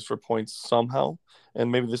 20s for points somehow. And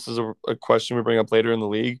maybe this is a question we bring up later in the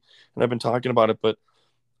league. And I've been talking about it, but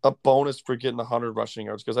a bonus for getting 100 rushing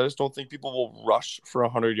yards because I just don't think people will rush for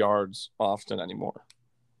 100 yards often anymore.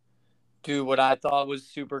 Dude, what I thought was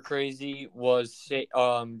super crazy was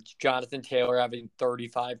Jonathan Taylor having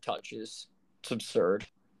 35 touches. It's absurd.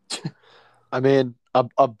 I mean,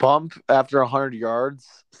 a bump after 100 yards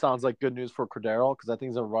sounds like good news for Cordero because I think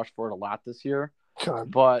he's going to rush for it a lot this year.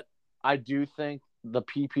 God. But I do think the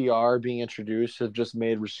PPR being introduced has just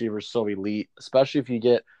made receivers so elite, especially if you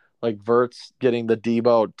get Verts getting the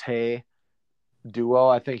Debo-Tay duo.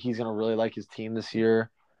 I think he's going to really like his team this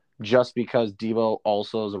year just because Debo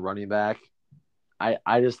also is a running back.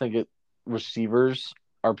 I just think receivers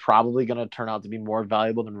are probably going to turn out to be more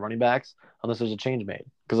valuable than running backs unless there's a change made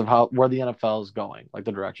because of where the NFL is going,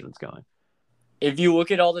 the direction it's going. If you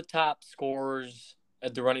look at all the top scorers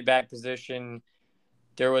at the running back position,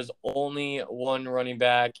 there was only one running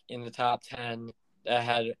back in the top 10 that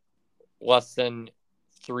had less than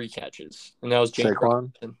 3 catches, and that was James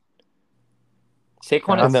Robinson.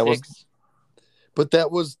 Saquon had 6. But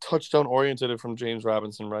that was touchdown oriented from James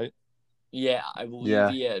Robinson, right? Yeah, I believe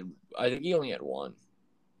he had. I think he only had 1.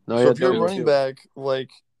 No, so if you're a running back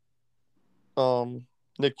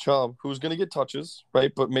Nick Chubb, who's going to get touches,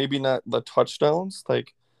 right? But maybe not the touchdowns.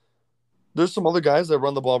 There's some other guys that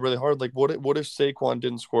run the ball really hard. What if Saquon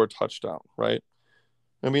didn't score a touchdown, right?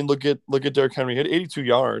 I mean, look at Derrick Henry. He had 82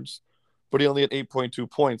 yards, but he only had 8.2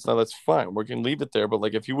 points. Now that's fine. We can leave it there. But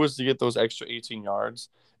if he was to get those extra 18 yards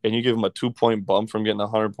and you give him a 2-point bump from getting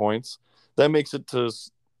 100 points, that makes it to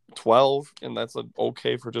 12, and that's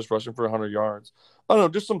okay for just rushing for 100 yards. I don't know,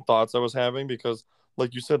 just some thoughts I was having because,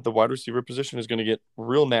 like you said, the wide receiver position is going to get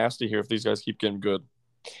real nasty here if these guys keep getting good.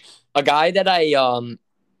 A guy that I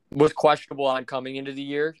was questionable on coming into the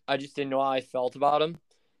year, I just didn't know how I felt about him.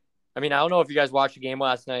 I mean, I don't know if you guys watched the game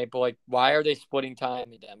last night, but why are they splitting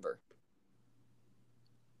time in Denver?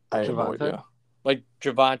 I have no idea.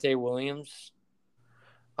 Javonte Williams.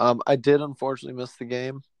 I did unfortunately miss the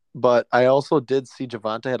game. But I also did see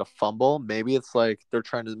Javonte had a fumble. Maybe it's they're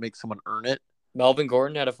trying to make someone earn it. Melvin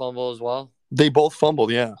Gordon had a fumble as well. They both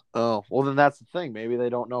fumbled, yeah. Oh, well, then that's the thing. Maybe they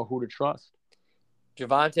don't know who to trust.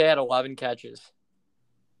 Javonte had 11 catches.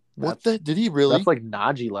 Did he really? That's like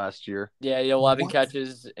Najee last year. Yeah, he had 11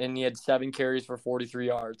 catches, and he had 7 carries for 43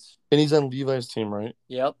 yards. And he's on Levi's team, right?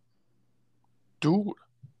 Yep. Dude.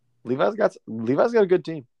 Levi's got a good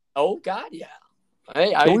team. Oh, God, yeah.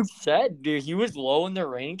 I said, dude, he was low in the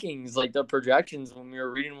rankings, the projections when we were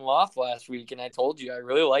reading them off last week, and I told you I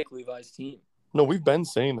really like Levi's team. No, we've been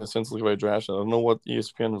saying this since Levi drafted. I don't know what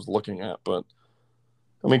ESPN was looking at, but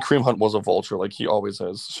I mean, Kareem Hunt was a vulture like he always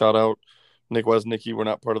has. Shout out Nick Wesnicki. We're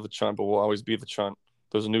not part of the Chunt, but we'll always be the Chunt.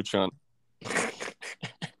 There's a new Chunt. I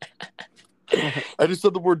just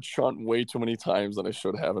said the word Chunt way too many times than I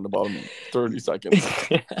should have in about 30 seconds.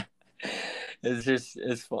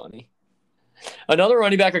 It's funny. Another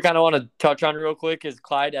running back I kind of want to touch on real quick is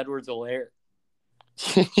Clyde Edwards-Helaire.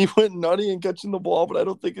 He went nutty in catching the ball, but I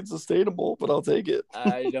don't think it's sustainable, but I'll take it.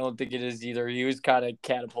 I don't think it is either. He was kind of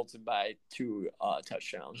catapulted by 2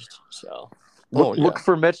 touchdowns. So look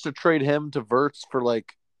for Mitch to trade him to Verts for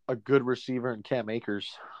a good receiver in Cam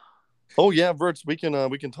Akers. Oh yeah, Verts, we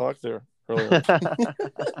can talk there earlier.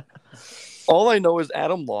 All I know is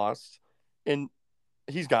Adam lost, and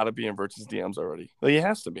he's got to be in Verts' DMs already. He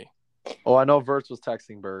has to be. Oh, I know Verts was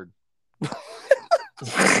texting Bird.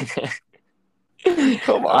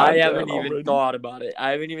 Come on, I haven't even thought about it. I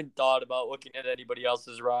haven't even thought about looking at anybody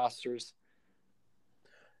else's rosters.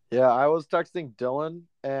 Yeah, I was texting Dylan,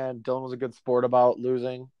 and Dylan was a good sport about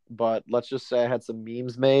losing. But let's just say I had some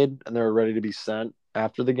memes made, and they were ready to be sent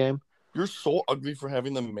after the game. You're so ugly for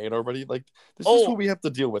having them made already. Like, this is who Oh, we have to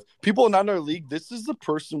deal with. People not in our league, this is the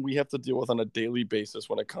person we have to deal with on a daily basis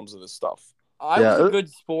when it comes to this stuff. I was a Yeah, good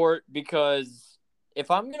sport because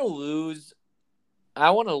if I'm gonna lose,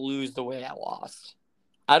 I want to lose the way I lost.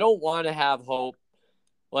 I don't want to have hope.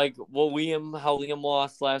 Like how Liam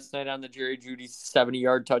lost last night on the Jerry Judy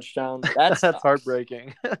 70-yard touchdown. That that's sucks.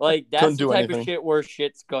 heartbreaking. Like that's Couldn't the do type of anything. shit where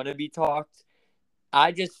shit's gonna be talked.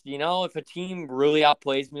 I just, if a team really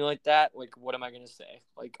outplays me like that, like what am I gonna say?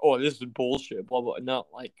 Like, oh, this is bullshit. Blah blah. No,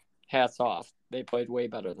 like hats off. They played way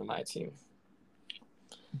better than my team.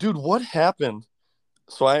 Dude, what happened?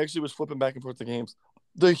 So I actually was flipping back and forth the games.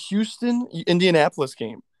 The Houston Indianapolis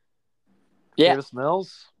game. Yeah, Davis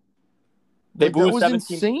Mills. they Like, blew that a was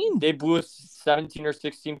 17. insane. They blew a 17 or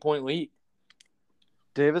 16 point lead.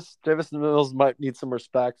 Davis Mills might need some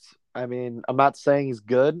respect. I mean, I'm not saying he's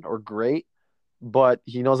good or great, but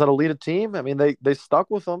he knows how to lead a team. I mean, they stuck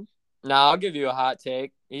with him. Now I'll give you a hot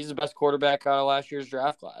take. He's the best quarterback out of last year's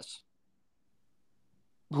draft class.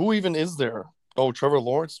 Who even is there? Oh, Trevor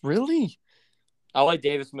Lawrence? Really? I like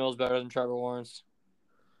Davis Mills better than Trevor Lawrence.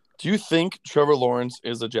 Do you think Trevor Lawrence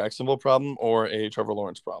is a Jacksonville problem or a Trevor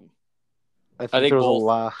Lawrence problem? I I think think there was a both.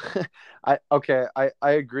 lot.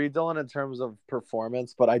 I agree, Dylan, in terms of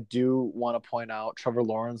performance, but I do want to point out Trevor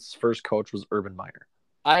Lawrence's first coach was Urban Meyer.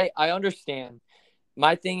 I understand.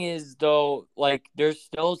 My thing is though, like there's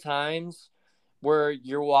still times where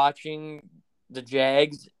you're watching the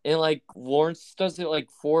Jags and like Lawrence does it like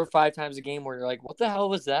 4 or 5 times a game where you're like, what the hell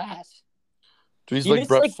was that? Dude, he's He like missed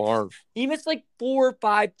Brett like Favre. he missed like 4 or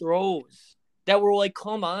 5 throws that were like,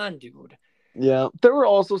 come on, dude. Yeah, there were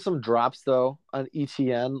also some drops though on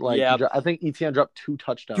ETN. Like Yeah, I think ETN dropped 2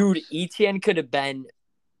 touchdowns. dude, ETN could have been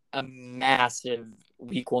a massive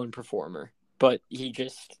week 1 performer, but he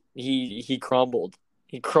crumbled.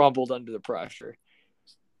 He crumbled under the pressure.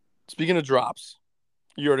 Speaking of drops,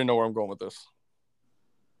 you already know where I'm going with this.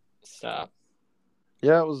 Stop.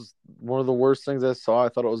 Yeah, it was one of the worst things I saw. I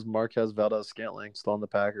thought it was Marquez Valdez-Scantling still on the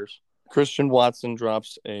Packers. Christian Watson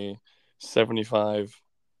drops a 75,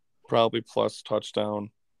 probably plus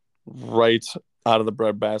touchdown right out of the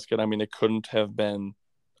breadbasket. I mean, it couldn't have been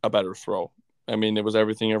a better throw. I mean, it was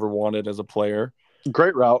everything you ever wanted as a player.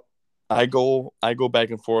 Great route. I go back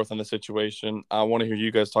and forth on the situation. I want to hear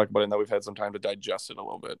you guys talk about it now we've had some time to digest it a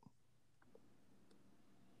little bit.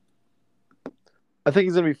 I think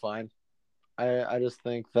he's gonna be fine. I just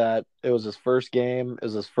think that it was his first game. It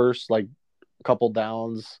was his first like couple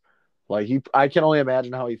downs. Like I can only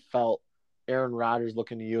imagine how he felt. Aaron Rodgers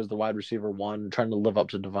looking to you as the wide receiver one, trying to live up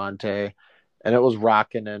to Devontae, and it was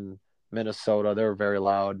rocking in Minnesota. They were very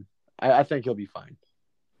loud. I think he'll be fine.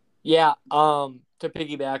 Yeah, to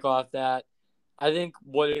piggyback off that, I think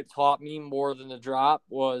what it taught me more than the drop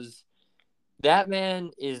was that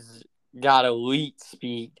man is got elite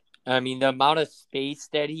speed. I mean, the amount of space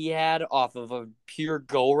that he had off of a pure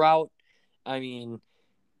go route. I mean,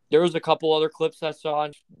 there was a couple other clips I saw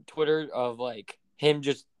on Twitter of like him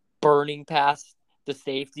just burning past the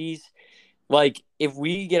safeties. Like, if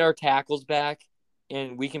we get our tackles back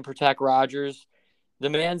and we can protect Rodgers,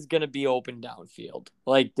 the man's going to be open downfield.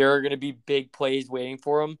 Like, there are going to be big plays waiting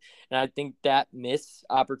for him. And I think that miss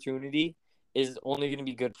opportunity is only going to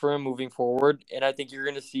be good for him moving forward. And I think you're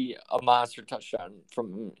going to see a monster touchdown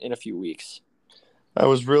from him in a few weeks. I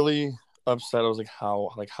was really upset. I was like, how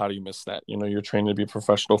do you miss that? You know, you're trained to be a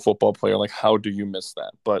professional football player. Like, how do you miss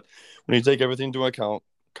that? But when you take everything into account,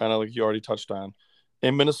 kind of like you already touched on,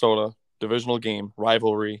 in Minnesota, divisional game,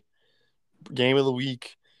 rivalry, game of the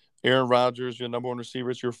week, Aaron Rodgers, your number one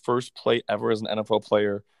receiver, it's your first play ever as an NFL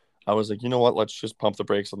player. I was like, you know what? Let's just pump the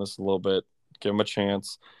brakes on this a little bit, give him a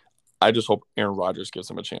chance. I just hope Aaron Rodgers gives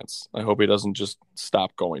him a chance. I hope he doesn't just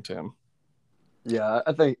stop going to him. Yeah,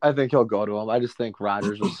 I think he'll go to him. I just think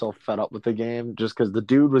Rodgers was so fed up with the game just because the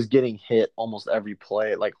dude was getting hit almost every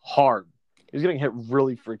play, like hard. He was getting hit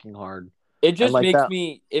really freaking hard. It just like makes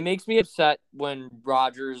that, makes me upset when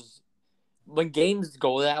games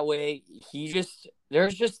go that way.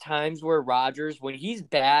 There's just times where Rodgers, when he's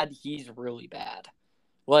bad, he's really bad.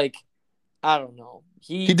 Like, I don't know.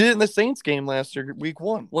 He did it in the Saints game last year, week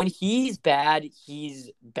 1. When he's bad, he's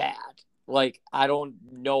bad. Like, I don't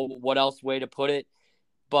know what else way to put it,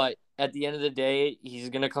 but at the end of the day, he's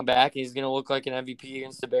going to come back. He's going to look like an MVP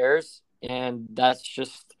against the Bears, and that's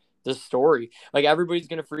just the story. Like, everybody's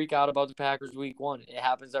going to freak out about the Packers week 1. It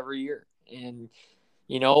happens every year. And,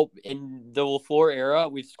 in the LaFleur era,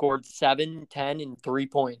 we've scored 7, 10, and 3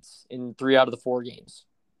 points in 3 out of the 4 games.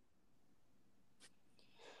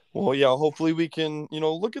 Well, yeah, hopefully we can,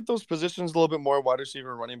 look at those positions a little bit more, wide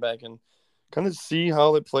receiver, running back, and kind of see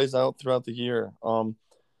how it plays out throughout the year.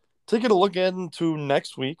 Taking a look into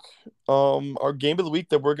next week, our game of the week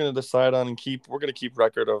that we're going to decide on and we're going to keep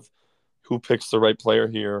record of who picks the right player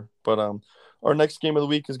here. But our next game of the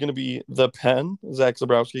week is going to be the Pen, Zach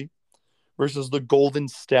Zabrowski, versus the Golden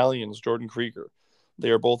Stallions, Jordan Krieger. They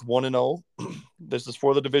are both 1-0. This is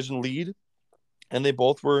for the division lead, and they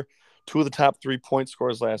both were two of the top 3 point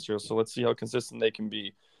scorers last year. So let's see how consistent they can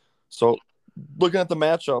be. So looking at the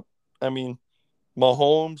matchup, I mean,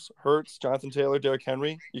 Mahomes, Hurts, Jonathan Taylor, Derrick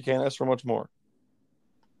Henry, you can't ask for much more.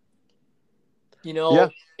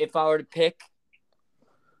 If I were to pick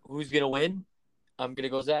who's going to win, I'm going to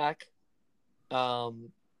go Zach.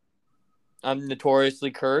 I'm notoriously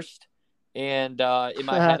cursed. And in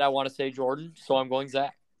my head, I want to say Jordan, so I'm going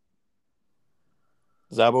Zach.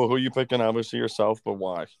 Zabo, who are you picking? Obviously yourself, but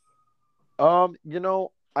why? I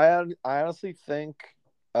honestly think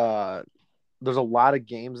there's a lot of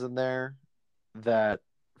games in there that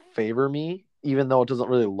favor me, even though it doesn't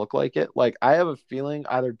really look like it. Like, I have a feeling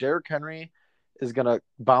either Derrick Henry is going to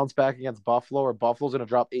bounce back against Buffalo or Buffalo's going to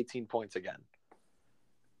drop 18 points again.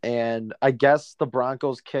 And I guess the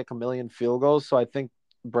Broncos kick a million field goals, so I think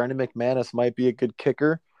Brandon McManus might be a good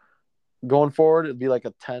kicker going forward. It'd be like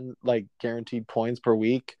a 10 guaranteed points per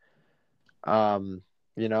week.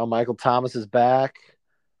 Michael Thomas is back.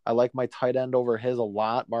 I like my tight end over his a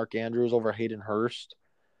lot. Mark Andrews over Hayden Hurst.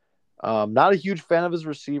 Not a huge fan of his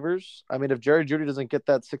receivers. I mean, if Jerry Jeudy doesn't get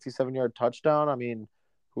that 67-yard touchdown, I mean,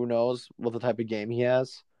 who knows what the type of game he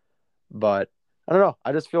has. But I don't know.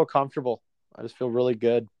 I just feel comfortable. I just feel really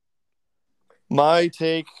good. My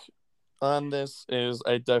take on this is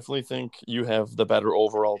I definitely think you have the better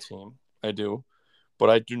overall team. I do. But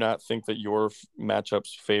I do not think that your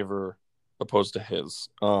matchups favor opposed to his.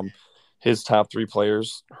 His top 3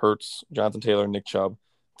 players, Hurts, Jonathan Taylor, Nick Chubb,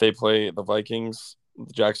 they play the Vikings,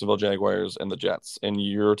 the Jacksonville Jaguars, and the Jets. And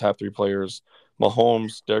your top 3 players,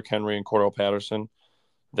 Mahomes, Derrick Henry, and Cordell Patterson,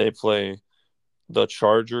 they play the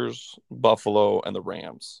Chargers, Buffalo, and the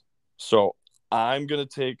Rams. So I'm going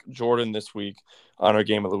to take Jordan this week on our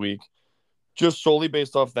game of the week, just solely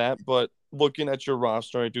based off that. But looking at your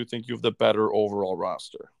roster, I do think you have the better overall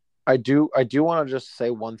roster. I do want to just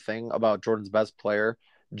say one thing about Jordan's best player.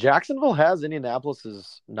 Jacksonville has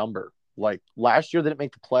Indianapolis's number. Like, last year they didn't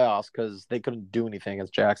make the playoffs because they couldn't do anything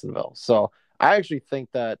against Jacksonville. So I actually think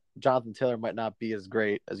that Jonathan Taylor might not be as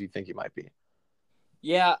great as you think he might be.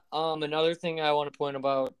 Yeah, another thing I want to point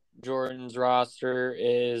about Jordan's roster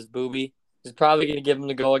is Booby. He's probably going to give him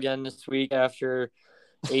the go again this week after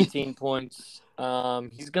 18 points.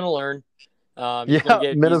 He's going to learn. He's gonna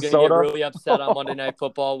get really upset on Monday Night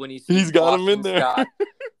Football when he sees he's got him in there. Scott.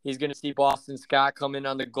 He's going to see Boston Scott come in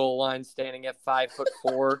on the goal line standing at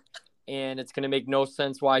 5'4", and it's going to make no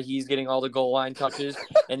sense why he's getting all the goal line touches,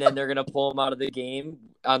 and then they're going to pull him out of the game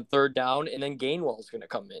on 3rd down, and then Gainwell's going to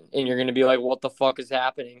come in, and you're going to be like, what the fuck is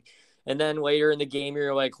happening? And then later in the game,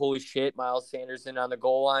 you're like, holy shit, Miles Sanders in on the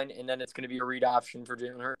goal line, and then it's going to be a read option for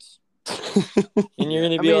Jalen Hurts. And you're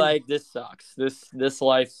going to be like, this sucks. This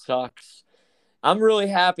life sucks. I'm really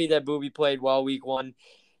happy that Booby played well week 1.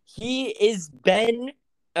 He has been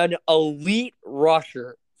an elite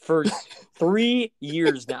rusher for 3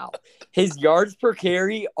 years now. His yards per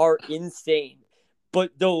carry are insane.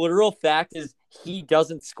 But the literal fact is he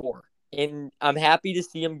doesn't score. And I'm happy to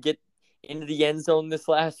see him get into the end zone this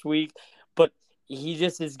last week. But he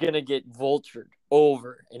just is going to get vultured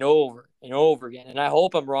over and over and over again. And I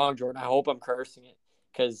hope I'm wrong, Jordan. I hope I'm cursing it.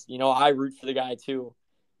 Because, I root for the guy too.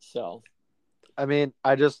 So... I mean,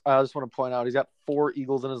 I just want to point out he's got 4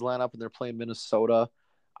 Eagles in his lineup, and they're playing Minnesota.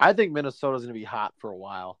 I think Minnesota's going to be hot for a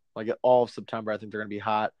while. Like, all of September, I think they're going to be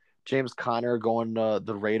hot. James Conner going to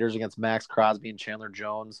the Raiders against Max Crosby and Chandler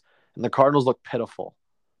Jones, and the Cardinals look pitiful.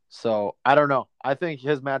 So, I don't know. I think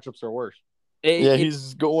his matchups are worse.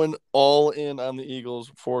 He's going all in on the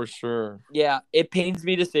Eagles for sure. Yeah, it pains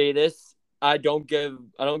me to say this. I don't give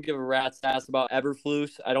a rat's ass about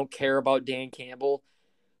Eberflus. I don't care about Dan Campbell.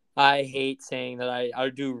 I hate saying that I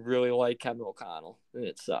do really like Kevin O'Connell, and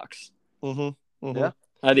it sucks. Mm-hmm. Mm-hmm. Yeah,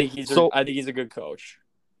 I think he's a good coach.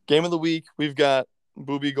 Game of the week, we've got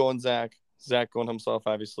Booby going Zach going himself,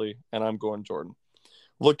 obviously, and I'm going Jordan.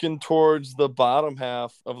 Looking towards the bottom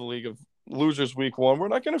half of the League of Losers week 1, we're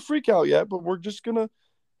not going to freak out yet, but we're just going to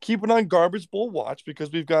keep it on Garbage Bowl watch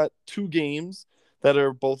because we've got 2 games that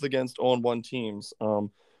are both against 0-1 teams.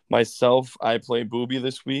 Myself, I play Booby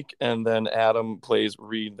this week, and then Adam plays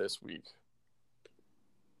Reed this week.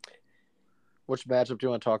 Which matchup do you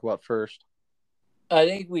want to talk about first? I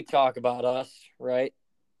think we talk about us, right?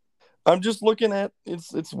 I'm just looking at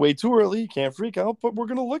it's way too early. You can't freak out, but we're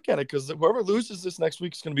gonna look at it because whoever loses this next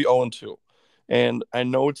week is gonna be 0-2. And I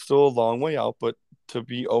know it's still a long way out, but to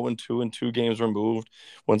be 0-2 and 2 games removed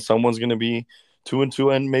when someone's gonna be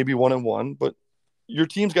 2-2 and maybe 1-1, but your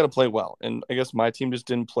team's got to play well. And I guess my team just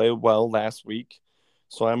didn't play well last week,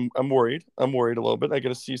 so I'm worried. I'm worried a little bit. I got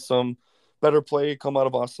to see some better play come out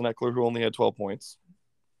of Austin Eckler, who only had 12 points.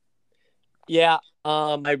 Yeah,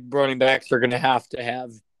 my running backs are going to have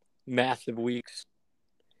massive weeks.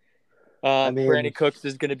 Brandon Cooks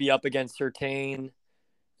is going to be up against Surtain.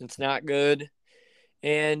 It's not good.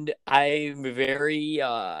 And I'm very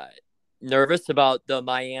nervous about the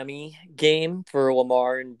Miami game for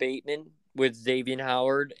Lamar and Bateman with Xavier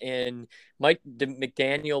Howard. And Mike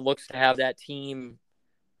McDaniel looks to have that team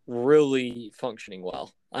really functioning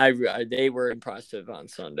well. They were impressive on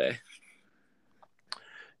Sunday.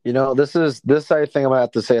 This I think I'm gonna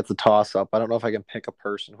have to say it's a toss up. I don't know if I can pick a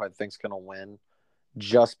person who I think's gonna win,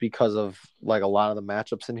 just because of like a lot of the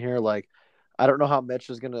matchups in here. Like, I don't know how Mitch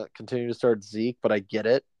is gonna continue to start Zeke, but I get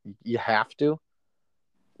it. You have to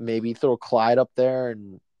maybe throw Clyde up there,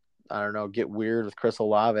 and I don't know, get weird with Chris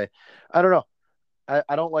Olave. I don't know.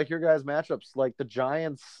 I don't like your guys' matchups. Like, the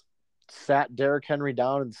Giants sat Derrick Henry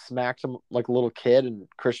down and smacked him like a little kid, and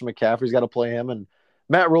Christian McCaffrey's got to play him, and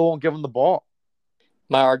Matt Rule won't give him the ball.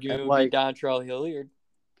 My argument would be Dontrell Hilliard.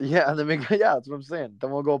 Yeah, and that's what I'm saying.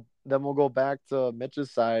 Then we'll go back to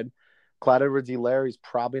Mitch's side. Clyde Edwards-Helaire's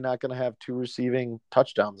probably not going to have 2 receiving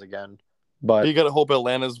touchdowns again. But you got to hope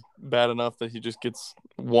Atlanta's bad enough that he just gets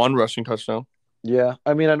 1 rushing touchdown. Yeah,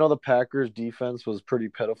 I mean, I know the Packers' defense was pretty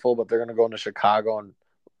pitiful, but they're going to go into Chicago, and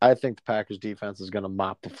I think the Packers' defense is going to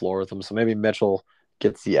mop the floor with them. So maybe Mitchell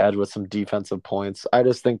gets the edge with some defensive points. I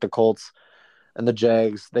just think the Colts and the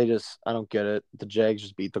Jags, I don't get it. The Jags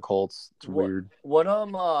just beat the Colts. It's weird. Who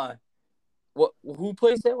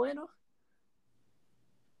plays Atlanta?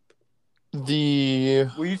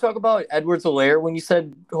 Were you talking about Edwards-Helaire when you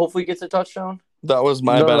said hopefully gets a touchdown? That was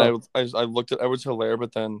my bad. I looked at Edwards-Helaire,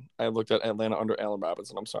 but then I looked at Atlanta under Allen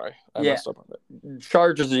Robinson. I'm sorry. I messed up on it.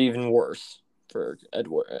 Chargers are even worse for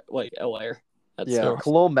Helaire.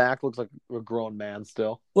 Khalil Mack looks like a grown man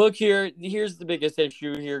still. Look here's the biggest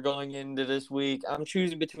issue here going into this week. I'm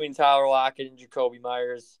choosing between Tyler Lockett and Jacoby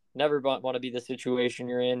Myers. Never want to be the situation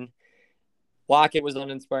you're in. Lockett was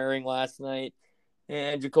uninspiring last night,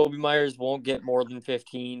 and Jacoby Myers won't get more than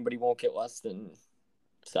 15, but he won't get less than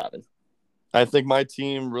 7. I think my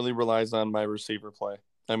team really relies on my receiver play.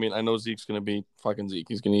 I mean, I know Zeke's going to be fucking Zeke.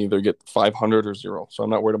 He's going to either get 500 or 0, so I'm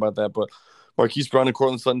not worried about that, but Marquise Brown and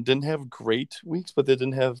Courtland Sutton didn't have great weeks, but they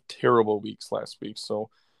didn't have terrible weeks last week. So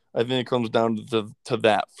I think it comes down to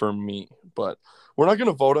that for me. But we're not going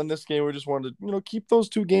to vote on this game. We just wanted to, keep those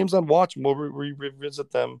 2 games on watch, and we'll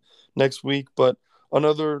revisit them next week. But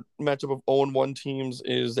another matchup of 0-1 teams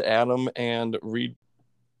is Adam and Reed.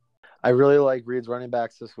 I really like Reed's running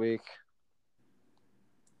backs this week.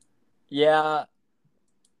 Yeah.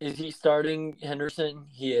 Is he starting Henderson?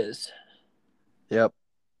 He is. Yep.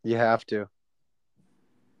 You have to.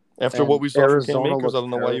 After what we saw from Cam Akers, I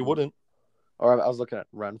don't know why you wouldn't. Or I was looking at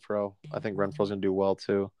Renfro. I think Renfro's going to do well,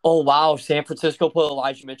 too. Oh, wow. San Francisco put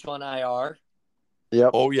Elijah Mitchell on IR.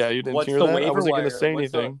 Yep. Oh, yeah. You didn't hear that? I wasn't going to say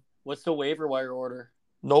anything. What's the waiver wire order?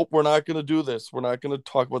 Nope, we're not going to do this. We're not going to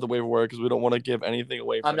talk about the waiver wire because we don't want to give anything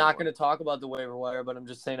away. I'm not going to talk about the waiver wire, but I'm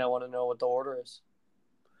just saying I want to know what the order is.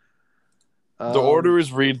 The order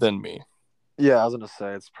is Reed, then me. Yeah, I was going to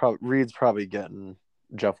say Reed's probably getting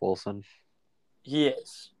Jeff Wilson. He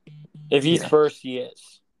is. If he's first, he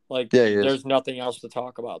is. He is. There's nothing else to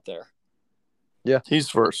talk about there. Yeah. He's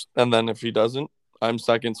first. And then if he doesn't, I'm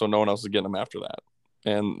second, so no one else is getting him after that.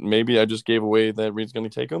 And maybe I just gave away that Reed's going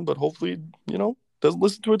to take him, but hopefully, doesn't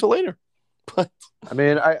listen to it till later. But I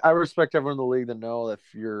mean, I respect everyone in the league to know that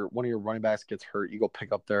if one of your running backs gets hurt, you go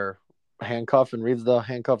pick up their handcuff, and Reed's the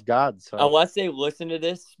handcuff god. So unless they listen to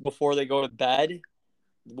this before they go to bed,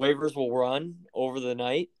 waivers will run over the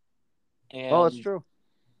night. And that's true.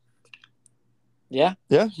 Yeah.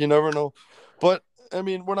 Yeah, you never know. But, I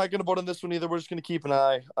mean, we're not going to vote on this one either. We're just going to keep an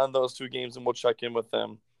eye on those 2 games, and we'll check in with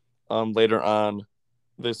them later on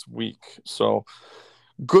this week. So,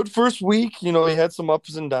 good first week. He had some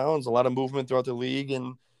ups and downs, a lot of movement throughout the league,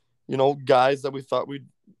 and, guys that we thought would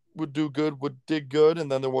do good did good, and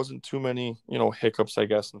then there wasn't too many, hiccups, I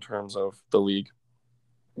guess, in terms of the league.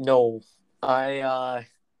 No. I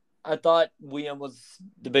thought William was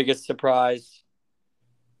the biggest surprise.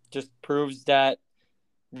 Just proves that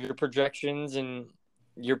your projections and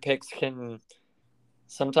your picks can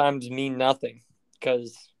sometimes mean nothing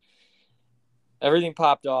because everything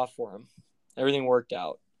popped off for him. Everything worked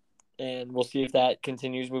out. and we'll see if that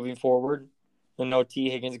continues moving forward. I know T.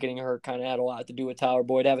 Higgins getting hurt kind of had a lot to do with Tyler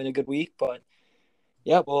Boyd having a good week, but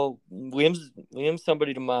yeah, well, Liam's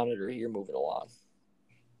somebody to monitor here moving along.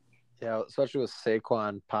 Yeah, especially with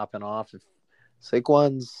Saquon popping off. If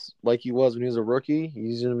Saquon's like he was when he was a rookie,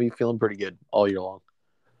 he's going to be feeling pretty good all year long.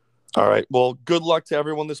 All right. Well, good luck to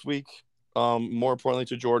everyone this week. More importantly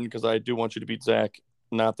to Jordan, because I do want you to beat Zach.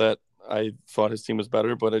 Not that I thought his team was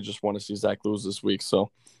better, but I just want to see Zach lose this week. So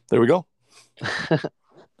there we go. All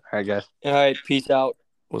right, guys. All right, peace out.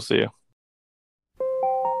 We'll see you.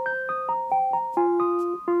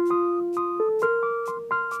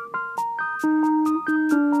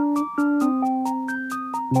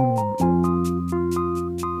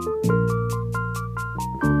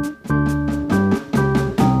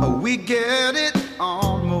 We get it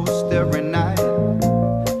almost every night,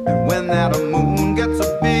 and when that moon gets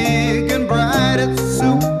so big and bright, it's a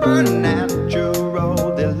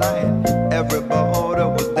supernatural delight. Everybody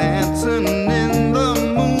was dancing in the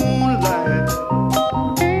moonlight.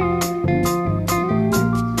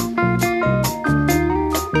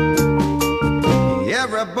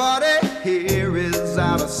 Everybody here is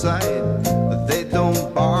out of sight, but they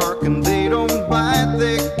don't bark and they don't bite.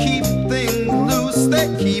 They keep things loose, they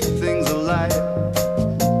keep things alive.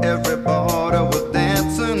 Everybody was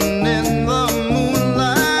dancing in the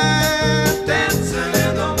moonlight, dancing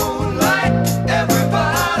in the moonlight.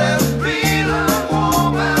 Everybody's feeling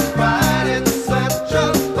warm and bright. It's such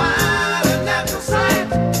a fine and natural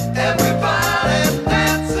sight. Everybody's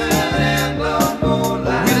dancing in the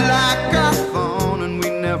moonlight. We like our fun and we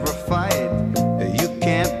never fight. You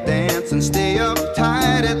can't dance and stay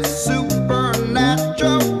uptight. It's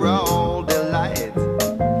supernatural delight.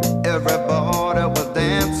 Everybody was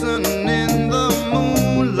dancing in the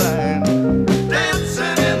moonlight,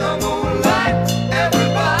 dancing in the moonlight.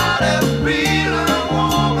 Everybody's feeling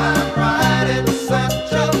warm and bright. It's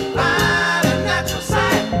such a fine and natural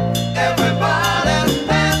sight. Everybody's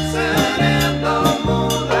dancing in the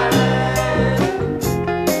moonlight.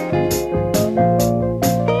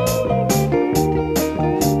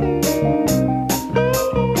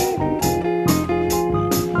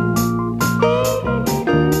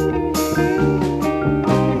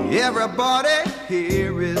 Everybody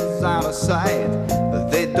here is out of sight, but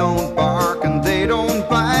they don't bark and they don't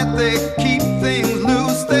bite. They keep things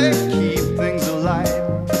loose, they keep things alive.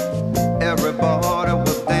 Everybody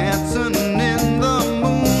was dancing in the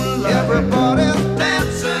moonlight. Everybody's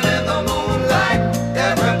dancing in the moonlight.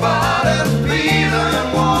 Everybody's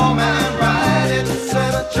feeling warm and bright. It's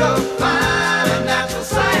such a fine and natural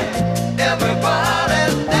sight.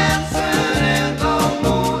 Everybody's dancing in the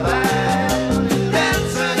moonlight,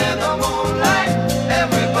 dancing in the moonlight.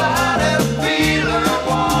 Everybody's feeling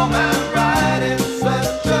warm and bright. It's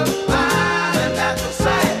such a fine and natural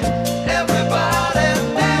sight. Everybody's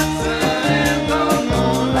dancing in the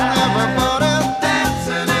moonlight. Everybody's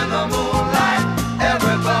dancing in the moonlight.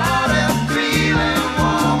 Everybody's feeling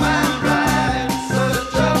warm and bright. It's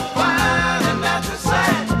such a fine and natural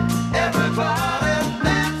sight. Everybody's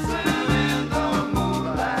dancing in the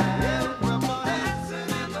moonlight. Everybody's dancing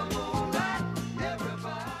in the moonlight.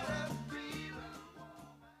 Everybody's feeling.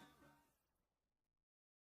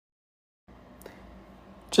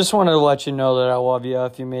 Just wanted to let you know that I love you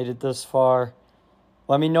if you made it this far.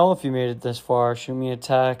 Let me know if you made it this far. Shoot me a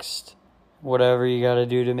text, whatever you got to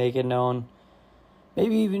do to make it known.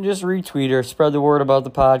 Maybe even just retweet or spread the word about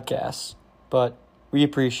the podcast. But we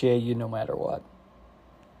appreciate you no matter what.